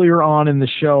earlier on in the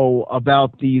show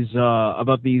about these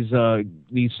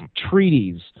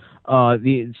treaties.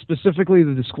 Specifically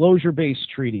the disclosure-based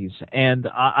treaties, and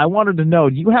I wanted to know,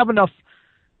 do you have enough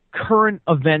current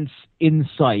events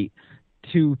insight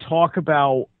to talk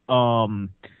about, when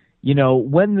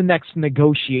the next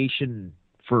negotiation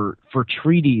for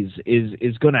treaties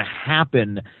is going to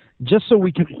happen, just so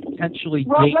we can potentially...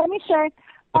 Well, let me say,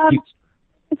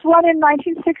 one in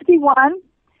 1961.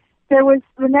 There was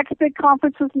the next big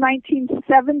conference was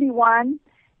 1971,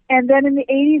 and then in the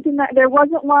 80s, there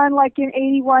wasn't one like in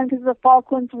 81 because of the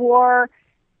Falklands War.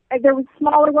 There was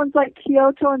smaller ones like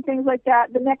Kyoto and things like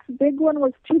that. The next big one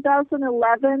was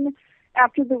 2011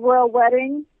 after the royal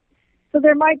wedding. So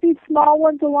there might be small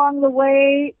ones along the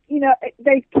way. You know,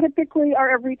 they typically are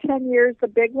every 10 years, the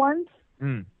big ones.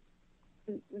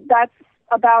 That's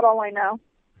about all I know.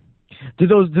 Do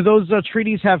those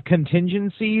treaties have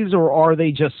contingencies, or are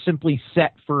they just simply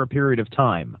set for a period of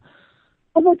time?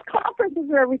 Well, those conferences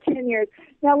are every 10 years.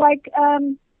 Now, like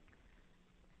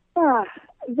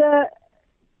the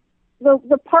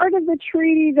part of the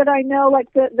treaty that I know,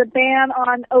 like the ban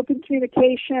on open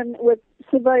communication with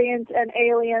civilians and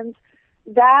aliens,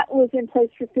 that was in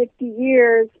place for 50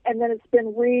 years, and then it's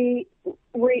been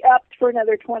re-upped for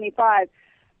another 25.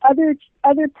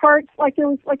 Other parts, like there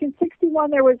was, like in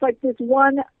 61, there was like this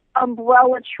one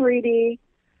umbrella treaty.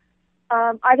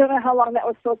 I don't know how long that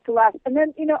was supposed to last. And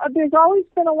then, you know, there's always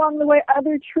been along the way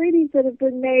other treaties that have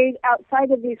been made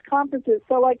outside of these conferences.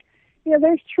 So, like, you know,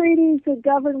 there's treaties that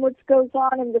govern what goes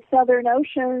on in the southern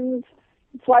oceans.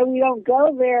 That's why we don't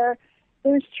go there.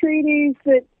 There's treaties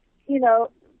that, you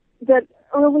know, that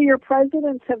earlier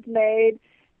presidents have made,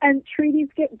 and treaties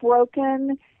get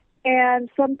broken, and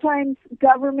sometimes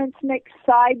governments make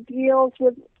side deals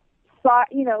with,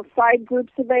 side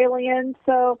groups of aliens.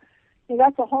 So, you know,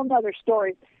 that's a whole other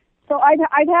story. So I'd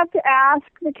have to ask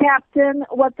the captain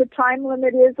what the time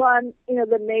limit is on, you know,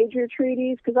 the major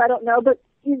treaties, because I don't know, but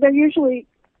they're usually,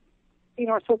 you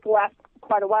know, are supposed to last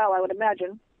quite a while, I would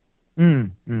imagine.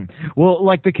 Well,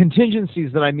 like the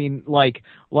contingencies that I mean, like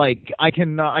I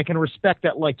can respect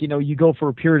that, like, you know, you go for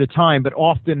a period of time, but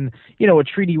often, you know, a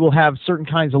treaty will have certain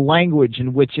kinds of language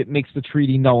in which it makes the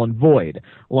treaty null and void.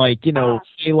 Like, you know,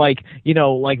 say like, you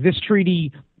know, like this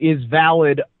treaty is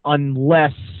valid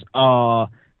unless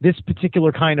this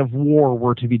particular kind of war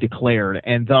were to be declared,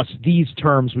 and thus these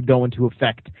terms would go into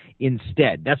effect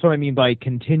instead. That's what I mean by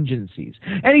contingencies.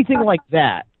 Anything like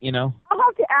that, you know? I'll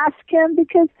have to ask him,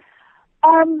 because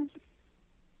and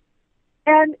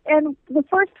the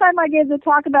first time I gave the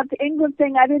talk about the England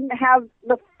thing, I didn't have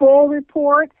the full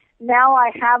report. Now I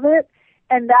have it,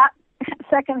 and that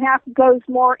second half goes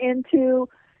more into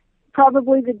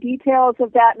probably the details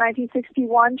of that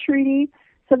 1961 treaty.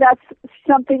 So that's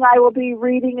something I will be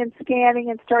reading and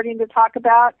scanning and starting to talk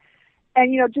about.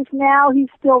 And, you know, just now he's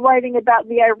still writing about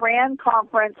the Iran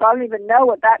conference. So I don't even know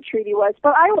what that treaty was.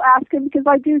 But I will ask him, because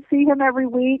I do see him every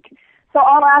week. So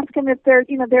I'll ask him if there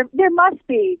must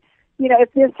be, you know,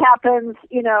 if this happens,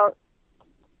 you know,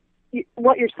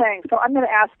 what you're saying. So I'm going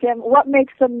to ask him what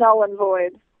makes them null and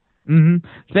void.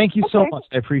 Thank you so much.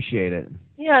 I appreciate it.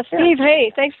 Yeah, Steve,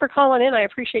 hey, thanks for calling in. I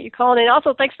appreciate you calling in.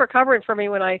 Also, thanks for covering for me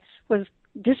when I was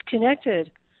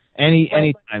disconnected.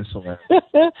 Anytime, Celeste.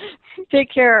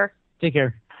 Take care. Take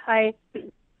care. Hi.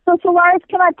 So, Solaris,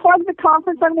 can I plug the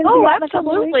conference I'm going to be at? Oh,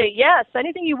 absolutely. Yes.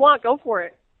 Anything you want, go for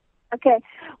it. Okay.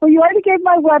 Well, you already gave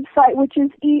my website, which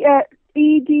is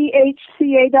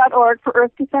edhca.org for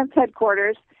Earth Defense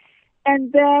Headquarters.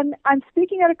 And then I'm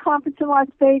speaking at a conference in Las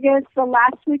Vegas the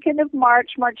last weekend of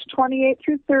March 28th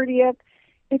through 30th.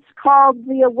 It's called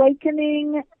The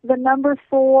Awakening, the number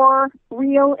 4,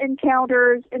 Real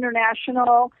Encounters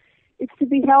International. It's to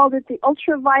be held at the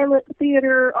Ultraviolet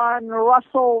Theater on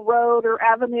Russell Road or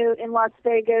Avenue in Las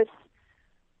Vegas.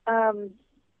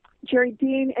 Jerry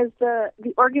Dean is the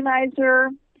organizer.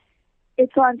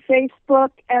 It's on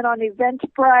Facebook and on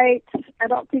Eventbrite. I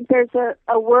don't think there's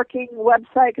a working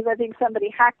website because I think somebody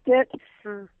hacked it.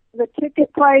 The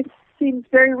ticket price seems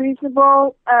very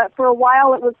reasonable. For a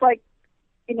while it was like,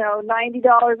 you know, $90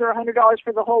 or $100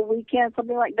 for the whole weekend,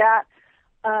 something like that.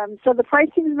 So the price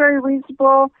seems very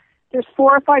reasonable. There's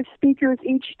 4 or 5 speakers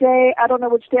each day. I don't know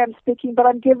which day I'm speaking, but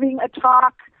I'm giving a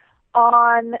talk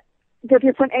on the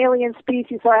different alien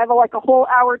species. So I have a whole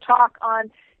hour talk on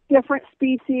different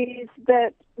species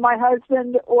that my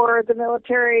husband or the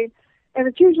military, and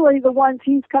it's usually the ones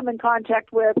he's come in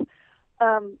contact with,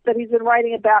 that he's been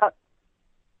writing about,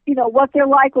 you know, what they're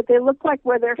like, what they look like,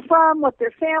 where they're from, what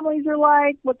their families are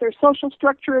like, what their social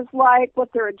structure is like,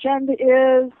 what their agenda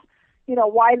is, you know,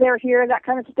 why they're here, that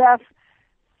kind of stuff.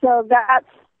 So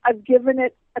I've given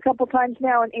it a couple times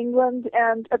now in England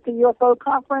and at the UFO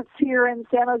conference here in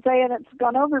San Jose, and it's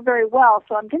gone over very well.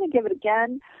 So I'm going to give it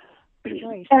again.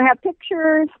 Nice. And I have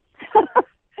pictures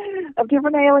of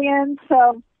different aliens.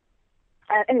 So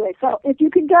anyway, so if you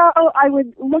can go, I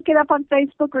would look it up on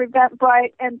Facebook or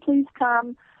Eventbrite, and please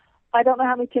come. I don't know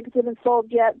how many tickets have been sold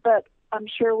yet, but I'm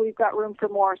sure we've got room for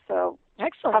more. So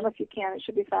Excellent. Come if you can. It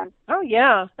should be fun. Oh,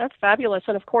 yeah. That's fabulous.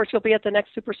 And, of course, you'll be at the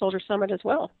next Super Soldier Summit as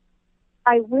well.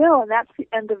 I will, and that's the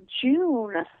end of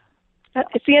June.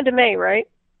 It's the end of May, right?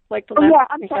 Like the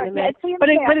last I'm sorry. Of May. Yeah, it's the end but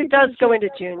of it, May. but it does go into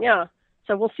June, yeah.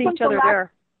 So we'll see each other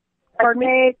there. Pardon me?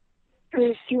 May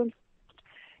through June.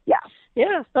 Yeah.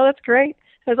 Yeah, so that's great.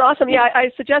 That's awesome. Yeah,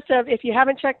 I suggest if you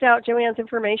haven't checked out Joanne's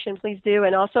information, please do,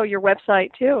 and also your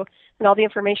website too, and all the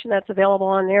information that's available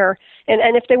on there.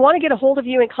 And if they want to get a hold of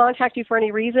you and contact you for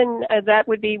any reason, that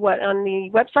would be what, on the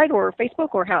website or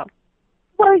Facebook or how?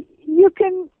 Well, you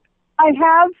can. I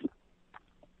have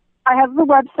the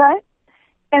website,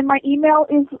 and my email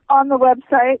is on the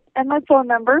website, and my phone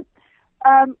number.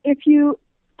 If you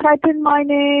type in my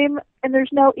name, and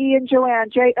there's no E in Joanne,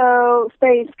 J-O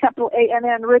space capital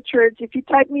A-N-N Richards. If you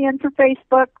type me in for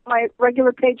Facebook, my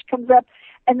regular page comes up,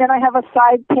 and then I have a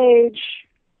side page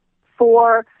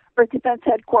for Earth Defense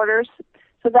Headquarters.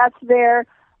 So that's there.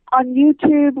 On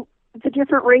YouTube, the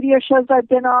different radio shows I've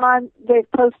been on, they've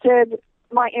posted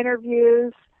my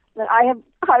interviews. That I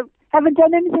haven't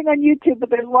done anything on YouTube, but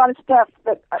there's a lot of stuff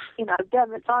that I've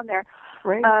done that's on there.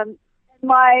 Right.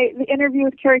 The interview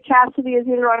with Carrie Cassidy is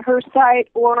either on her site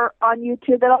or on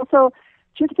YouTube. And also,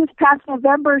 just this past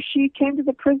November, she came to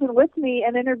the prison with me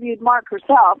and interviewed Mark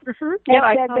herself. Mm-hmm. Yeah,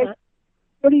 I saw that.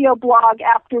 Video blog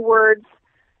afterwards,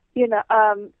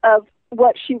 of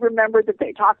what she remembered that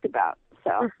they talked about.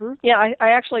 So yeah,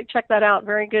 I actually checked that out.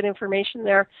 Very good information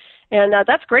there, and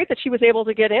that's great that she was able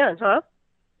to get in, huh?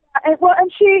 And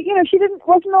she, she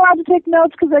wasn't allowed to take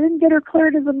notes because I didn't get her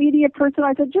cleared as a media person.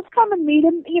 I said, just come and meet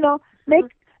him, see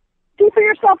for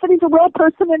yourself that he's a real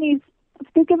person and he's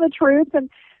speaking the truth. And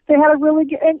they had a really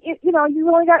good, and you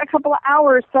only got a couple of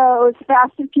hours, so it was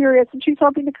fast and furious. And she's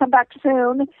hoping to come back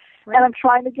soon. Right. And I'm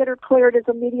trying to get her cleared as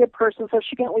a media person so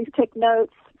she can at least take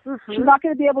notes. Mm-hmm. She's not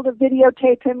going to be able to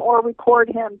videotape him or record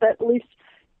him, but at least,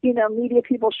 media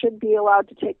people should be allowed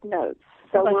to take notes.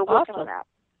 So we're working on that.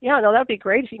 Yeah, no, that would be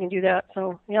great if you can do that.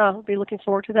 So, yeah, I'll be looking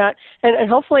forward to that. And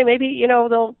hopefully maybe,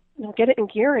 they'll get it in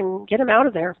gear and get him out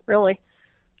of there, really.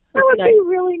 That would be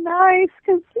really nice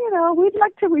because, we'd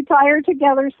like to retire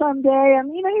together someday.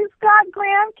 And, he's got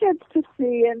grandkids to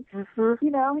see. And,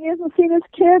 he hasn't seen his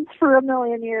kids for a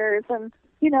million years. And,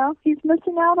 he's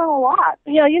missing out on a lot.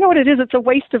 Yeah, you know what it is? It's a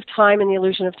waste of time and the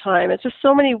illusion of time. It's just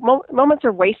so many moments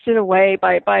are wasted away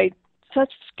by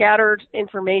such scattered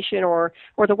information or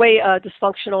the way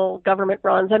dysfunctional government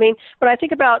runs. I mean, when I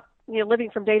think about living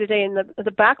from day to day and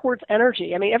the backwards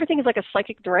energy, I mean, everything is like a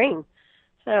psychic drain.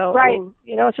 So, right. I mean,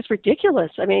 it's just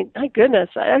ridiculous. I mean, my goodness,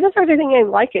 I don't have anything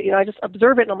like it. I just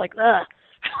observe it and I'm like, ugh.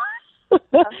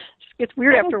 Just gets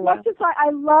weird after a while. I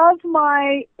love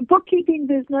my bookkeeping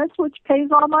business, which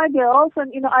pays all my bills,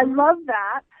 and I love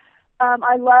that.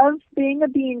 I love being a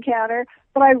bean counter,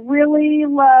 but I really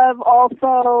love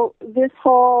also this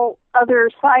whole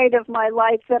other side of my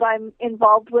life that I'm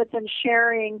involved with and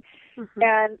sharing. Mm-hmm.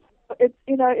 And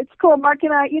it's cool. Mark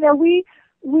and I,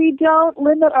 we don't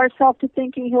limit ourselves to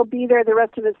thinking he'll be there the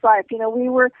rest of his life. We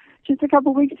were just a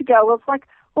couple of weeks ago. It's like,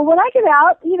 well, when I get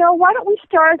out, why don't we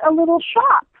start a little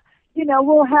shop?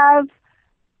 We'll have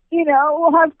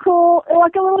cool,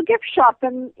 like a little gift shop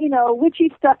and,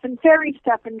 witchy stuff and fairy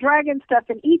stuff and dragon stuff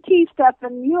and ET stuff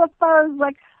and UFOs.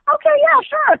 Like, okay, yeah,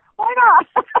 sure. Why not?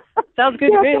 Sounds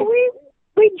good to me. So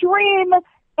we dream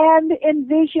and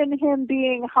envision him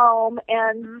being home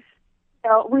and,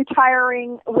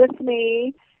 retiring with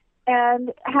me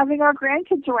and having our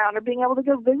grandkids around or being able to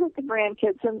go visit the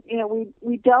grandkids. And,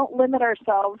 we don't limit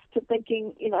ourselves to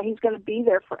thinking, he's going to be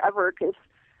there forever because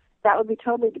that would be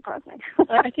totally depressing.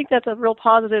 I think that's a real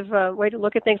positive way to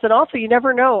look at things. And also, you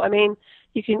never know. I mean,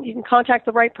 you can contact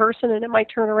the right person and it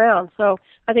might turn around. So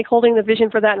I think holding the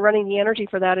vision for that and running the energy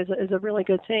for that is a really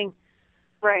good thing.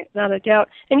 Right. Not a doubt.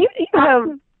 And you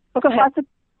have, go ahead.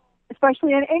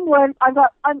 Especially in England, I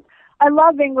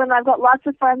love England. I've got lots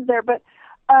of friends there, but,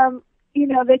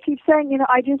 they keep saying,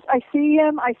 I see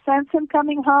him, I sense him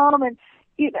coming home and,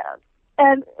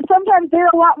 and sometimes they're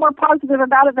a lot more positive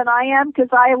about it than I am because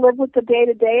I live with the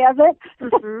day-to-day of it.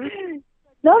 Mm-hmm.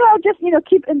 No, just,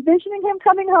 keep envisioning him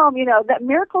coming home, that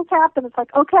miracles happen. It's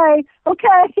like, okay.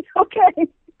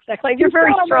 Exactly. You're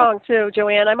very strong, too,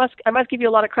 Joanne. I must give you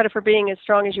a lot of credit for being as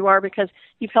strong as you are because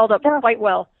you've held up quite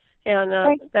well. And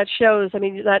that shows,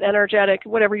 that energetic,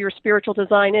 whatever your spiritual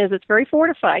design is, it's very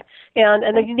fortified.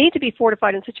 And then you need to be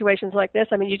fortified in situations like this.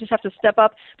 You just have to step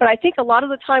up. But I think a lot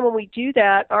of the time when we do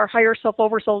that, our higher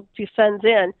self-oversoul descends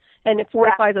in, and it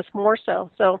fortifies us more so.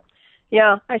 So,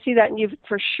 yeah, I see that in you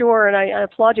for sure, and I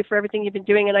applaud you for everything you've been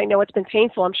doing, and I know it's been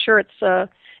painful. I'm sure it's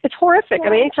horrific.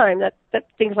 Yeah. Anytime that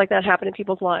things like that happen in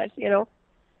people's lives,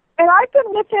 And I've been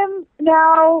with him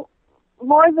now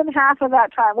more than half of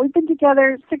that time. We've been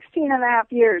together 16 and a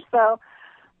half years, so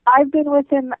I've been with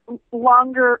him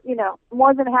longer,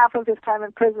 more than half of his time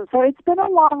in prison. So it's been a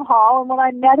long haul, and when I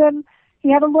met him,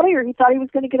 he had a lawyer. He thought he was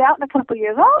going to get out in a couple of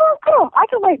years. Oh, cool. I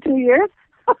can wait 2 years.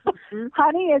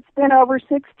 Honey, it's been over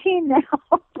 16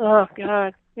 now. Oh,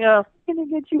 God. Yeah. I'm going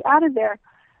to get you out of there.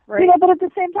 Right. But at the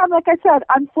same time, like I said,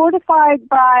 I'm fortified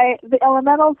by the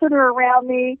elementals that are around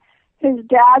me. His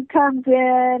dad comes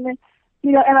in,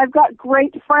 and I've got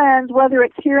great friends, whether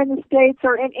it's here in the States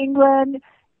or in England.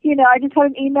 I just had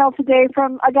an email today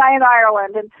from a guy in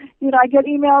Ireland, and, I get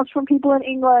emails from people in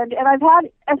England. And I've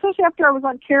had, especially after I was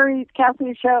on Carrie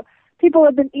Cassidy's show, people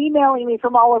have been emailing me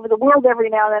from all over the world every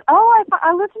now and then. Oh,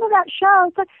 I listen to that show.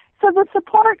 It's like, so the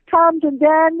support comes, and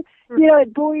then,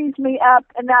 it buoys me up,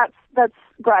 and that's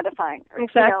gratifying.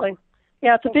 Exactly.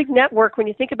 Yeah, it's a big network when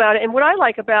you think about it. And what I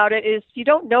like about it is you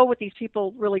don't know what these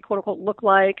people really, quote unquote, look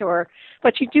like,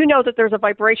 but you do know that there's a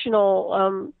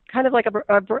vibrational, kind of like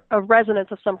a resonance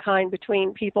of some kind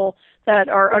between people that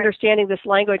are understanding this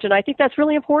language. And I think that's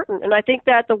really important. And I think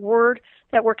that the word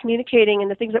that we're communicating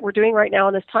and the things that we're doing right now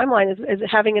in this timeline is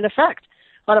having an effect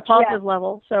on a positive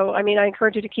level. So, I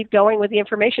encourage you to keep going with the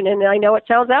information. And I know it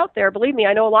sounds out there. Believe me,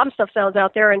 I know a lot of stuff sounds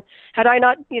out there. And had I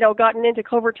not, gotten into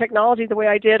covert technology the way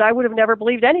I did, I would have never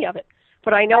believed any of it.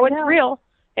 But I know it's real.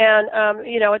 And,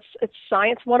 it's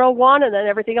science 101, and then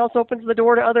everything else opens the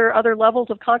door to other levels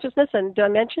of consciousness and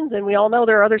dimensions. And we all know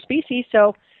there are other species.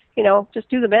 So, just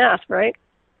do the math, right?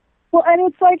 Well, and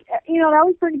it's like, I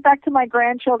always bring it back to my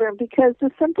grandchildren, because the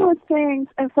simplest things,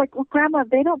 and it's like, well, Grandma,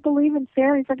 they don't believe in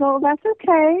fairies. I go, well, that's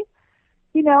okay.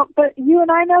 But you and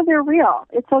I know they're real.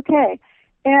 It's okay.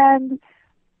 And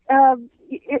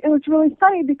it was really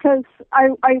funny because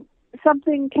I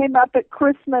something came up at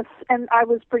Christmas, and I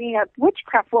was bringing up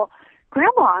witchcraft. Well,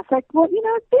 Grandma, it's like, well, being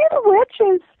a witch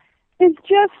is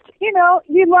just,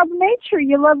 you love nature,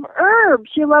 you love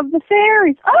herbs, you love the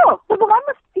fairies. Oh, well, I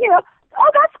must, oh,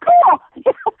 that's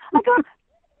cool. I go,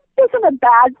 it isn't a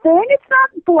bad thing. It's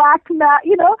not black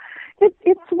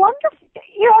it's wonderful.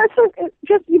 It's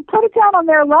just you put it down on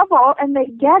their level and they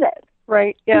get it.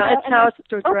 Right. Yeah, it's how it's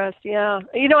addressed. Yeah.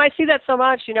 I see that so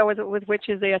much, with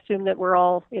witches, they assume that we're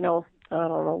all, I don't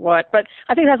know what. But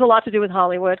I think it has a lot to do with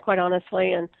Hollywood, quite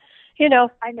honestly. And,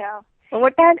 I know.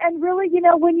 And really,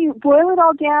 when you boil it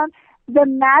all down, the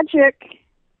magic,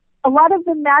 a lot of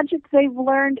the magic they've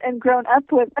learned and grown up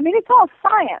with, it's all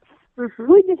science.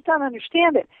 Mm-hmm. We just don't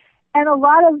understand it. And a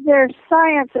lot of their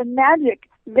science and magic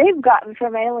they've gotten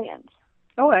from aliens.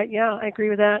 Oh, yeah, I agree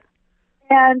with that.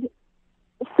 And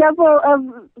several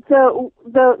of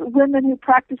the women who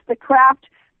practice the craft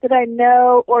that I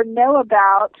know or know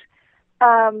about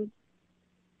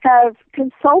have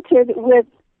consulted with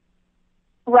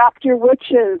raptor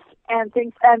witches and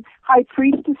things, and high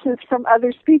priestesses from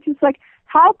other species. Like,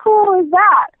 how cool is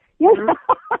that?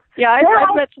 Mm-hmm. Yeah,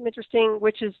 I've met some interesting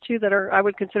witches, too, that I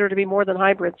would consider to be more than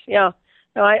hybrids. Yeah.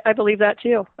 No, I believe that,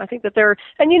 too. I think that they're...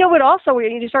 And what also,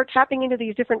 when you start tapping into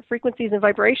these different frequencies and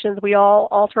vibrations, we all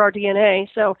alter our DNA.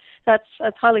 So that's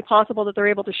highly possible that they're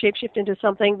able to shapeshift into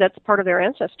something that's part of their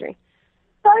ancestry.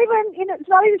 It's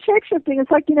not even shapeshifting.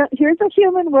 It's like, here's a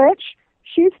human witch.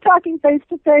 She's talking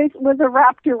face-to-face with a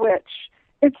raptor witch.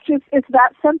 It's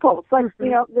that simple. It's like,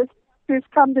 mm-hmm. This raptor's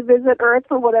come to visit Earth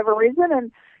for whatever reason,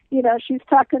 and, she's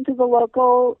talking to the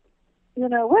local,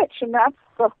 witch, and that's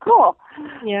so cool.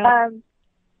 Yeah. And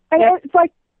it's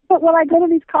like, but when I go to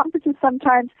these conferences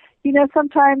sometimes,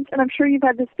 and I'm sure you've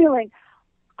had this feeling,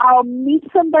 I'll meet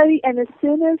somebody, and as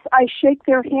soon as I shake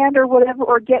their hand or whatever,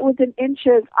 or get within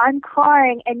inches, I'm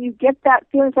crying, and you get that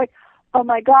feeling. It's like, oh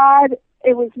my God,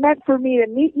 it was meant for me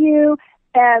to meet you,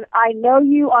 and I know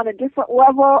you on a different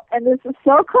level, and this is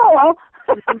so cool.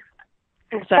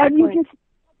 Exactly. And you just,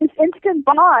 this instant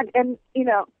bond, and,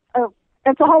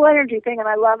 it's a whole energy thing, and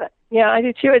I love it. Yeah, I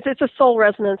do too. It's a soul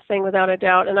resonance thing, without a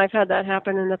doubt, and I've had that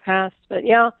happen in the past. But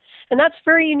yeah, and that's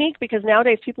very unique because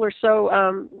nowadays people are so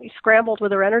scrambled with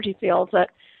their energy fields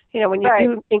that when you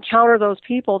do encounter those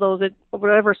people,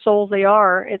 whatever souls they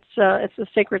are, it's a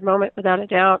sacred moment, without a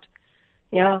doubt.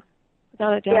 Yeah,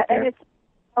 without a doubt. Yeah, and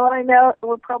I know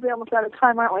we're probably almost out of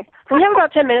time, aren't we? We have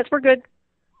about 10 minutes. We're good.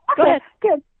 Okay, go ahead.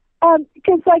 Good.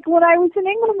 Because, when I was in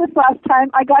England this last time,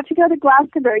 I got to go to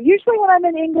Glastonbury. Usually when I'm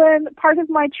in England, part of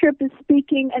my trip is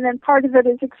speaking, and then part of it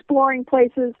is exploring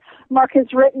places Mark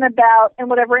has written about and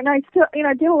whatever. And I still,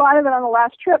 I did a lot of it on the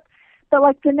last trip.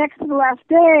 But, the next to the last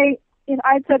day,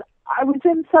 I said, I was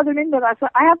in southern England. I said,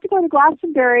 I have to go to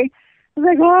Glastonbury. I was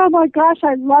like, oh, my gosh,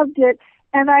 I loved it.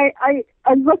 And I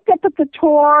looked up at the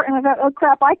tour, and I thought, oh,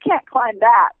 crap, I can't climb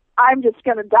that. I'm just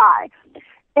going to die.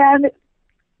 And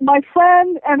my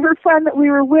friend and her friend that we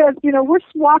were with, we're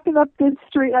walking up this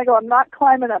street. And I go, I'm not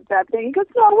climbing up that thing. He goes,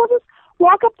 no, we'll just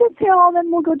walk up this hill and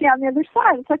then we'll go down the other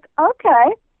side. It's like,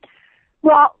 okay.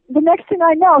 Well, the next thing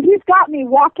I know, he's got me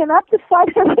walking up the side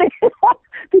of the hill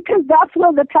because that's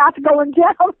where the path going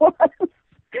down was.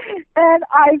 And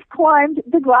I've climbed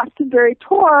the Glastonbury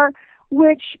Tor,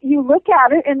 which you look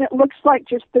at it and it looks like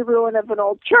just the ruin of an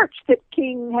old church that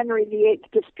King Henry VIII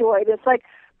destroyed. It's like,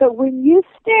 but when you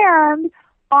stand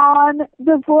on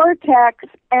the vortex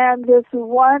and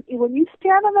when you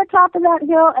stand on the top of that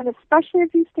hill, and especially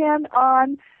if you stand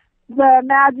on the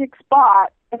magic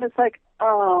spot, and it's like,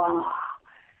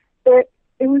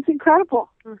 it was incredible.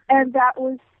 Mm-hmm. And that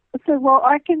was, I said, well,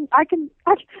 I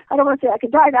don't want to say I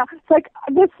can die now. It's like,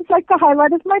 this is like the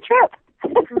highlight of my trip.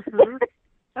 Mm-hmm.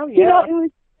 Oh, yeah. It was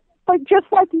like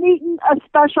just like meeting a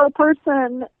special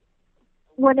person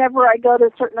whenever I go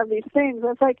to certain of these things.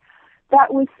 It's like,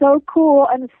 that was so cool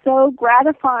and so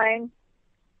gratifying.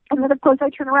 And then, of course, I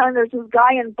turn around and there's this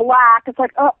guy in black. It's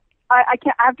like, oh, I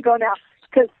can't, I have to go now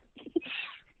because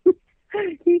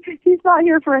he's not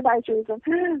here for a nice reason.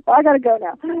 So I got to go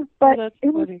now. But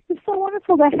it was just so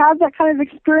wonderful to have that kind of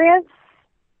experience.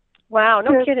 Wow,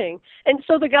 no kidding. And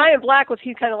so the guy in black, was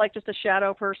he kind of like just a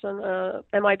shadow person,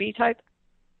 MIB type?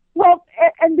 Well,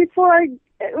 and before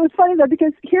it was funny though,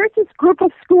 because here's this group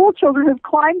of school children who've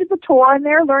climbed the Tor and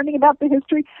they're learning about the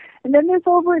history. And then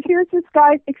here's this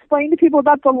guy explaining to people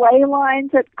about the ley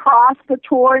lines that cross the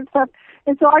Tor and stuff.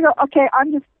 And so I go, okay,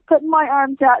 I'm just putting my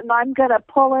arms out and I'm going to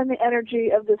pull in the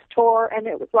energy of this Tor. And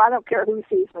it was, well, I don't care who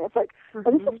sees me. It's like,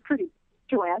 oh, this is pretty,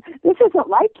 Joanne. This isn't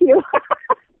like you.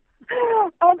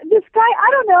 This guy, I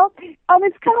don't know.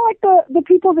 It's kind of like the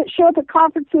people that show up at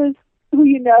conferences who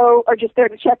are just there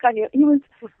to check on you. He was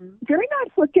very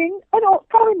nice looking,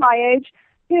 probably my age,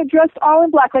 dressed all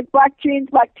in black, like black jeans,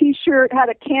 black T-shirt, had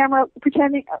a camera,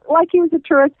 pretending like he was a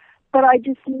tourist, but I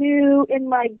just knew in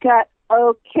my gut,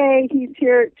 okay, he's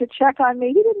here to check on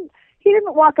me. He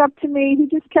didn't walk up to me. He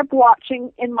just kept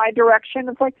watching in my direction.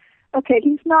 It's like, okay,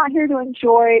 he's not here to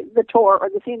enjoy the tour or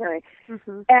the scenery.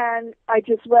 Mm-hmm. And I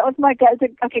just went with my gut. I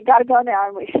said, okay, got to go now.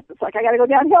 And it's like, I got to go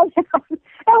downhill now.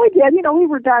 And we did. We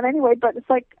were done anyway. But it's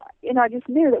like, I just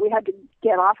knew that we had to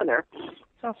get off of there.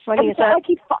 How funny is that? It's not like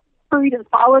he hurried and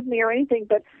followed me or anything,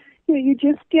 but you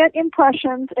just get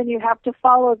impressions and you have to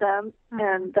follow them,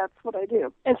 and that's what I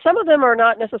do. And some of them are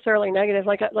not necessarily negative,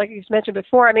 like you mentioned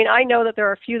before. I mean, I know that there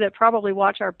are a few that probably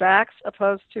watch our backs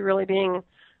opposed to really being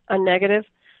a negative.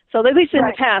 So at least in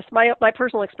the past, my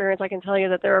personal experience, I can tell you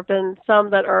that there have been some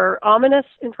that are ominous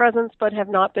in presence but have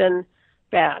not been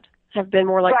bad, have been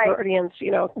more like guardians,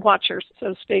 watchers,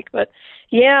 so to speak. But,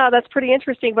 yeah, that's pretty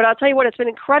interesting. But I'll tell you what, it's been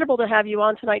incredible to have you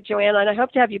on tonight, Joanne, and I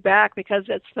hope to have you back because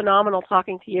it's phenomenal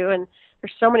talking to you, and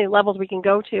there's so many levels we can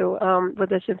go to with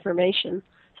this information.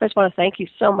 So I just want to thank you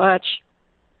so much.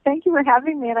 Thank you for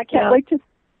having me, and I can't wait to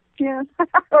see you.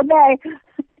 May.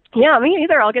 Yeah, me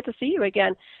either. I'll get to see you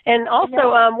again. And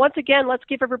also, once again, let's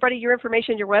give everybody your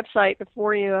information, your website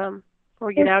before you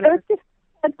get out of here.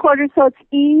 Headquarters, so it's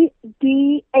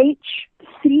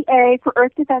EDHCA for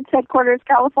Earth Defense Headquarters,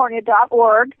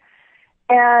 California.org.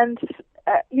 And,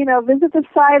 visit the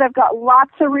site. I've got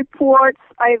lots of reports.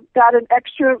 I've got an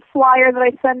extra flyer that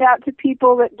I send out to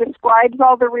people that describes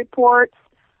all the reports.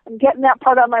 I'm getting that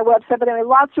part on my website. But anyway,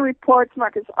 lots of reports.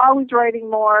 Mark is always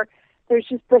writing more. There's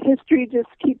just, the history just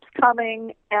keeps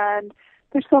coming, and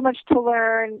there's so much to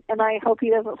learn, and I hope he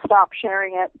doesn't stop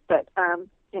sharing it, but, I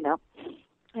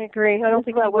agree. I don't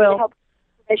think I will. Help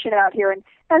information out here and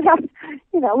have,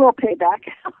 we'll pay back.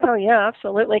 Oh, yeah,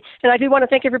 absolutely. And I do want to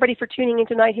thank everybody for tuning in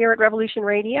tonight here at Revolution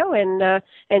Radio, and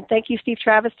thank you, Steve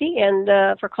Travesty, and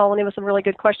for calling in with some really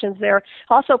good questions there.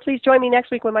 Also, please join me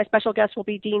next week when my special guest will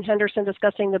be Dean Henderson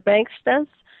discussing the banksters,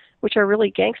 which are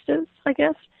really gangsters, I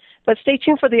guess. But stay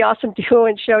tuned for the awesome duo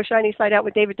and show Shiny Side Out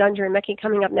with David Dunger and Mecky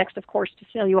coming up next, of course, to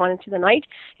sail you on into the night.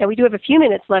 And we do have a few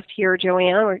minutes left here,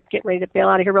 Joanne. We're getting ready to bail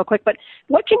out of here real quick. But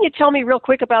what can you tell me real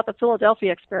quick about the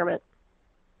Philadelphia experiment?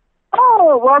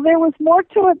 Oh, well, there was more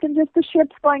to it than just the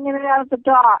ships going in and out of the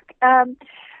dock. That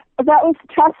was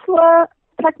Tesla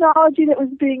technology that was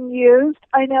being used.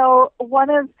 I know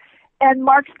and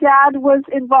Mark's dad was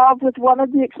involved with one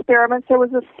of the experiments. There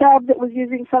was a sub that was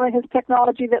using some of his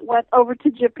technology that went over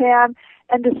to Japan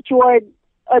and destroyed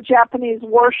a Japanese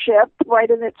warship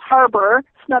right in its harbor,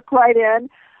 snuck right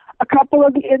in. A couple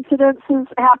of the incidences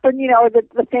happened,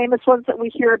 the famous ones that we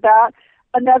hear about.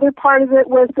 Another part of it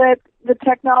was that the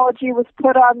technology was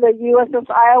put on the USS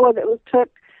Iowa that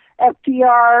took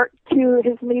FDR to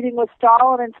his meeting with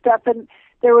Stalin and stuff, and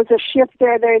there was a ship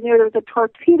there. They knew there was a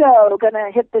torpedo going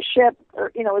to hit the ship,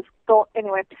 or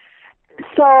anyway.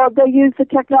 So they used the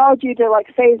technology to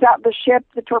like phase out the ship.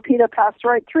 The torpedo passed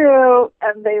right through,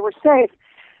 and they were safe.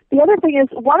 The other thing is,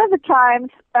 one of the times,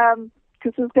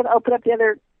 because this is going to open up the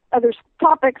other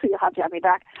topics, so you'll have to have me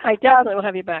back. I definitely will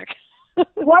have you back.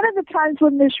 One of the times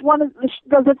when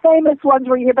the famous ones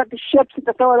where you hear about the ships at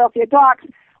the Philadelphia docks,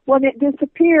 when it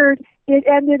disappeared, it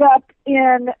ended up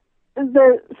in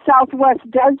the Southwest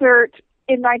desert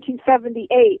in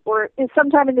 1978, or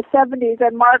sometime in the 70s,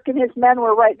 and Mark and his men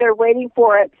were right there waiting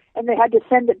for it, and they had to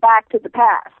send it back to the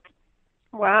past.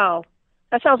 Wow.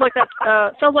 That sounds like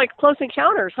sounds like Close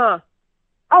Encounters, huh?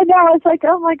 I know. It's like,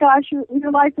 oh my gosh,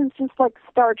 your life is just like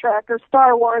Star Trek or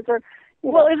Star Wars or.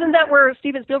 Well, isn't that where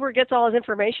Steven Spielberg gets all his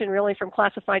information, really, from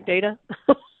classified data?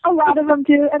 A lot of them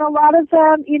do, and a lot of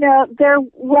them, they're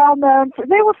well known.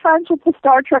 They were friends with the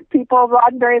Star Trek people,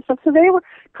 Roddenberry and stuff, so they were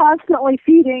constantly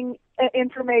feeding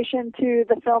information to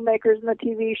the filmmakers and the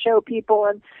TV show people,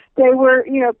 and they were,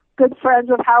 good friends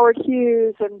with Howard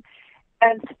Hughes and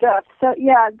stuff. So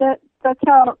yeah, that's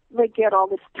how they get all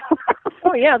this stuff.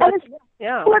 Oh yeah,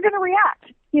 People are going to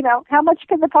react. How much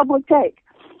can the public take?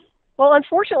 Well,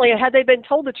 unfortunately, had they been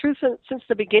told the truth since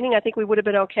the beginning, I think we would have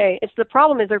been okay. The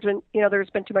problem is there's been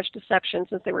too much deception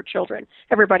since they were children.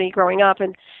 Everybody growing up,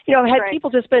 and had people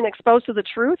just been exposed to the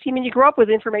truth. You grow up with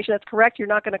information that's correct. You're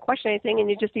not going to question anything, and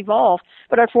you just evolve.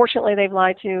 But unfortunately, they've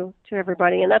lied to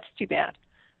everybody, and that's too bad.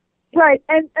 Right,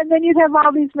 and then you'd have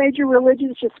all these major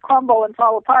religions just crumble and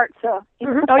fall apart. So.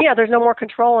 Oh yeah, there's no more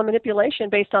control and manipulation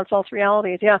based on false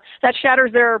realities. Yeah, that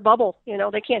shatters their bubble.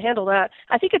 They can't handle that.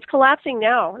 I think it's collapsing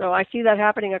now. No, I see that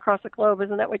happening across the globe.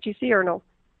 Isn't that what you see, or no?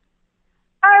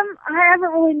 I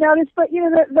haven't really noticed, but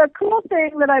the cool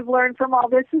thing that I've learned from all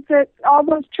this is that all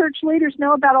those church leaders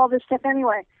know about all this stuff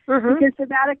anyway, because the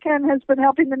Vatican has been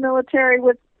helping the military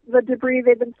with the debris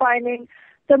they've been finding.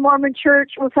 The Mormon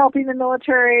Church was helping the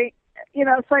military.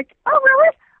 It's like, oh,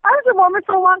 really? I was a Mormon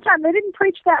for a long time. They didn't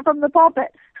preach that from the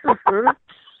pulpit. So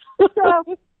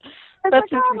it's that's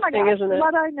like, interesting, oh my gosh, isn't it?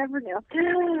 what I never knew.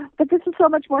 But this is so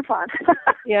much more fun.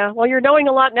 Yeah, well, you're knowing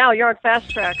a lot now. You're on fast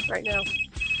track right now.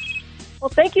 Well,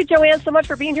 thank you, Joanne, so much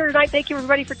for being here tonight. Thank you,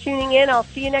 everybody, for tuning in. I'll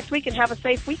see you next week, and have a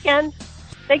safe weekend.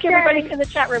 Thank you, everybody in the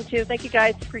chat room, too. Thank you,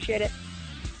 guys. Appreciate it.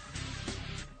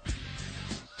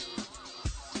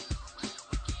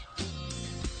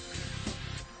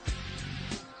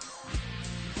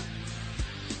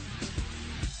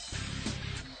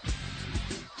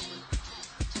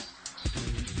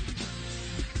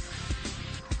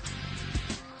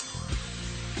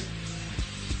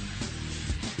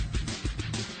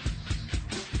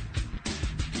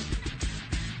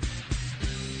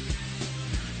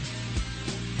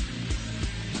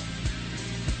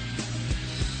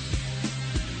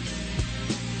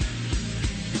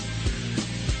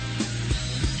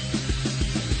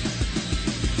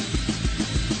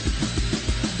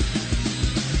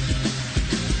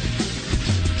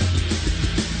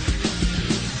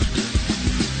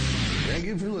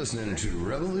 Listening to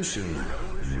Revolution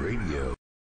Radio.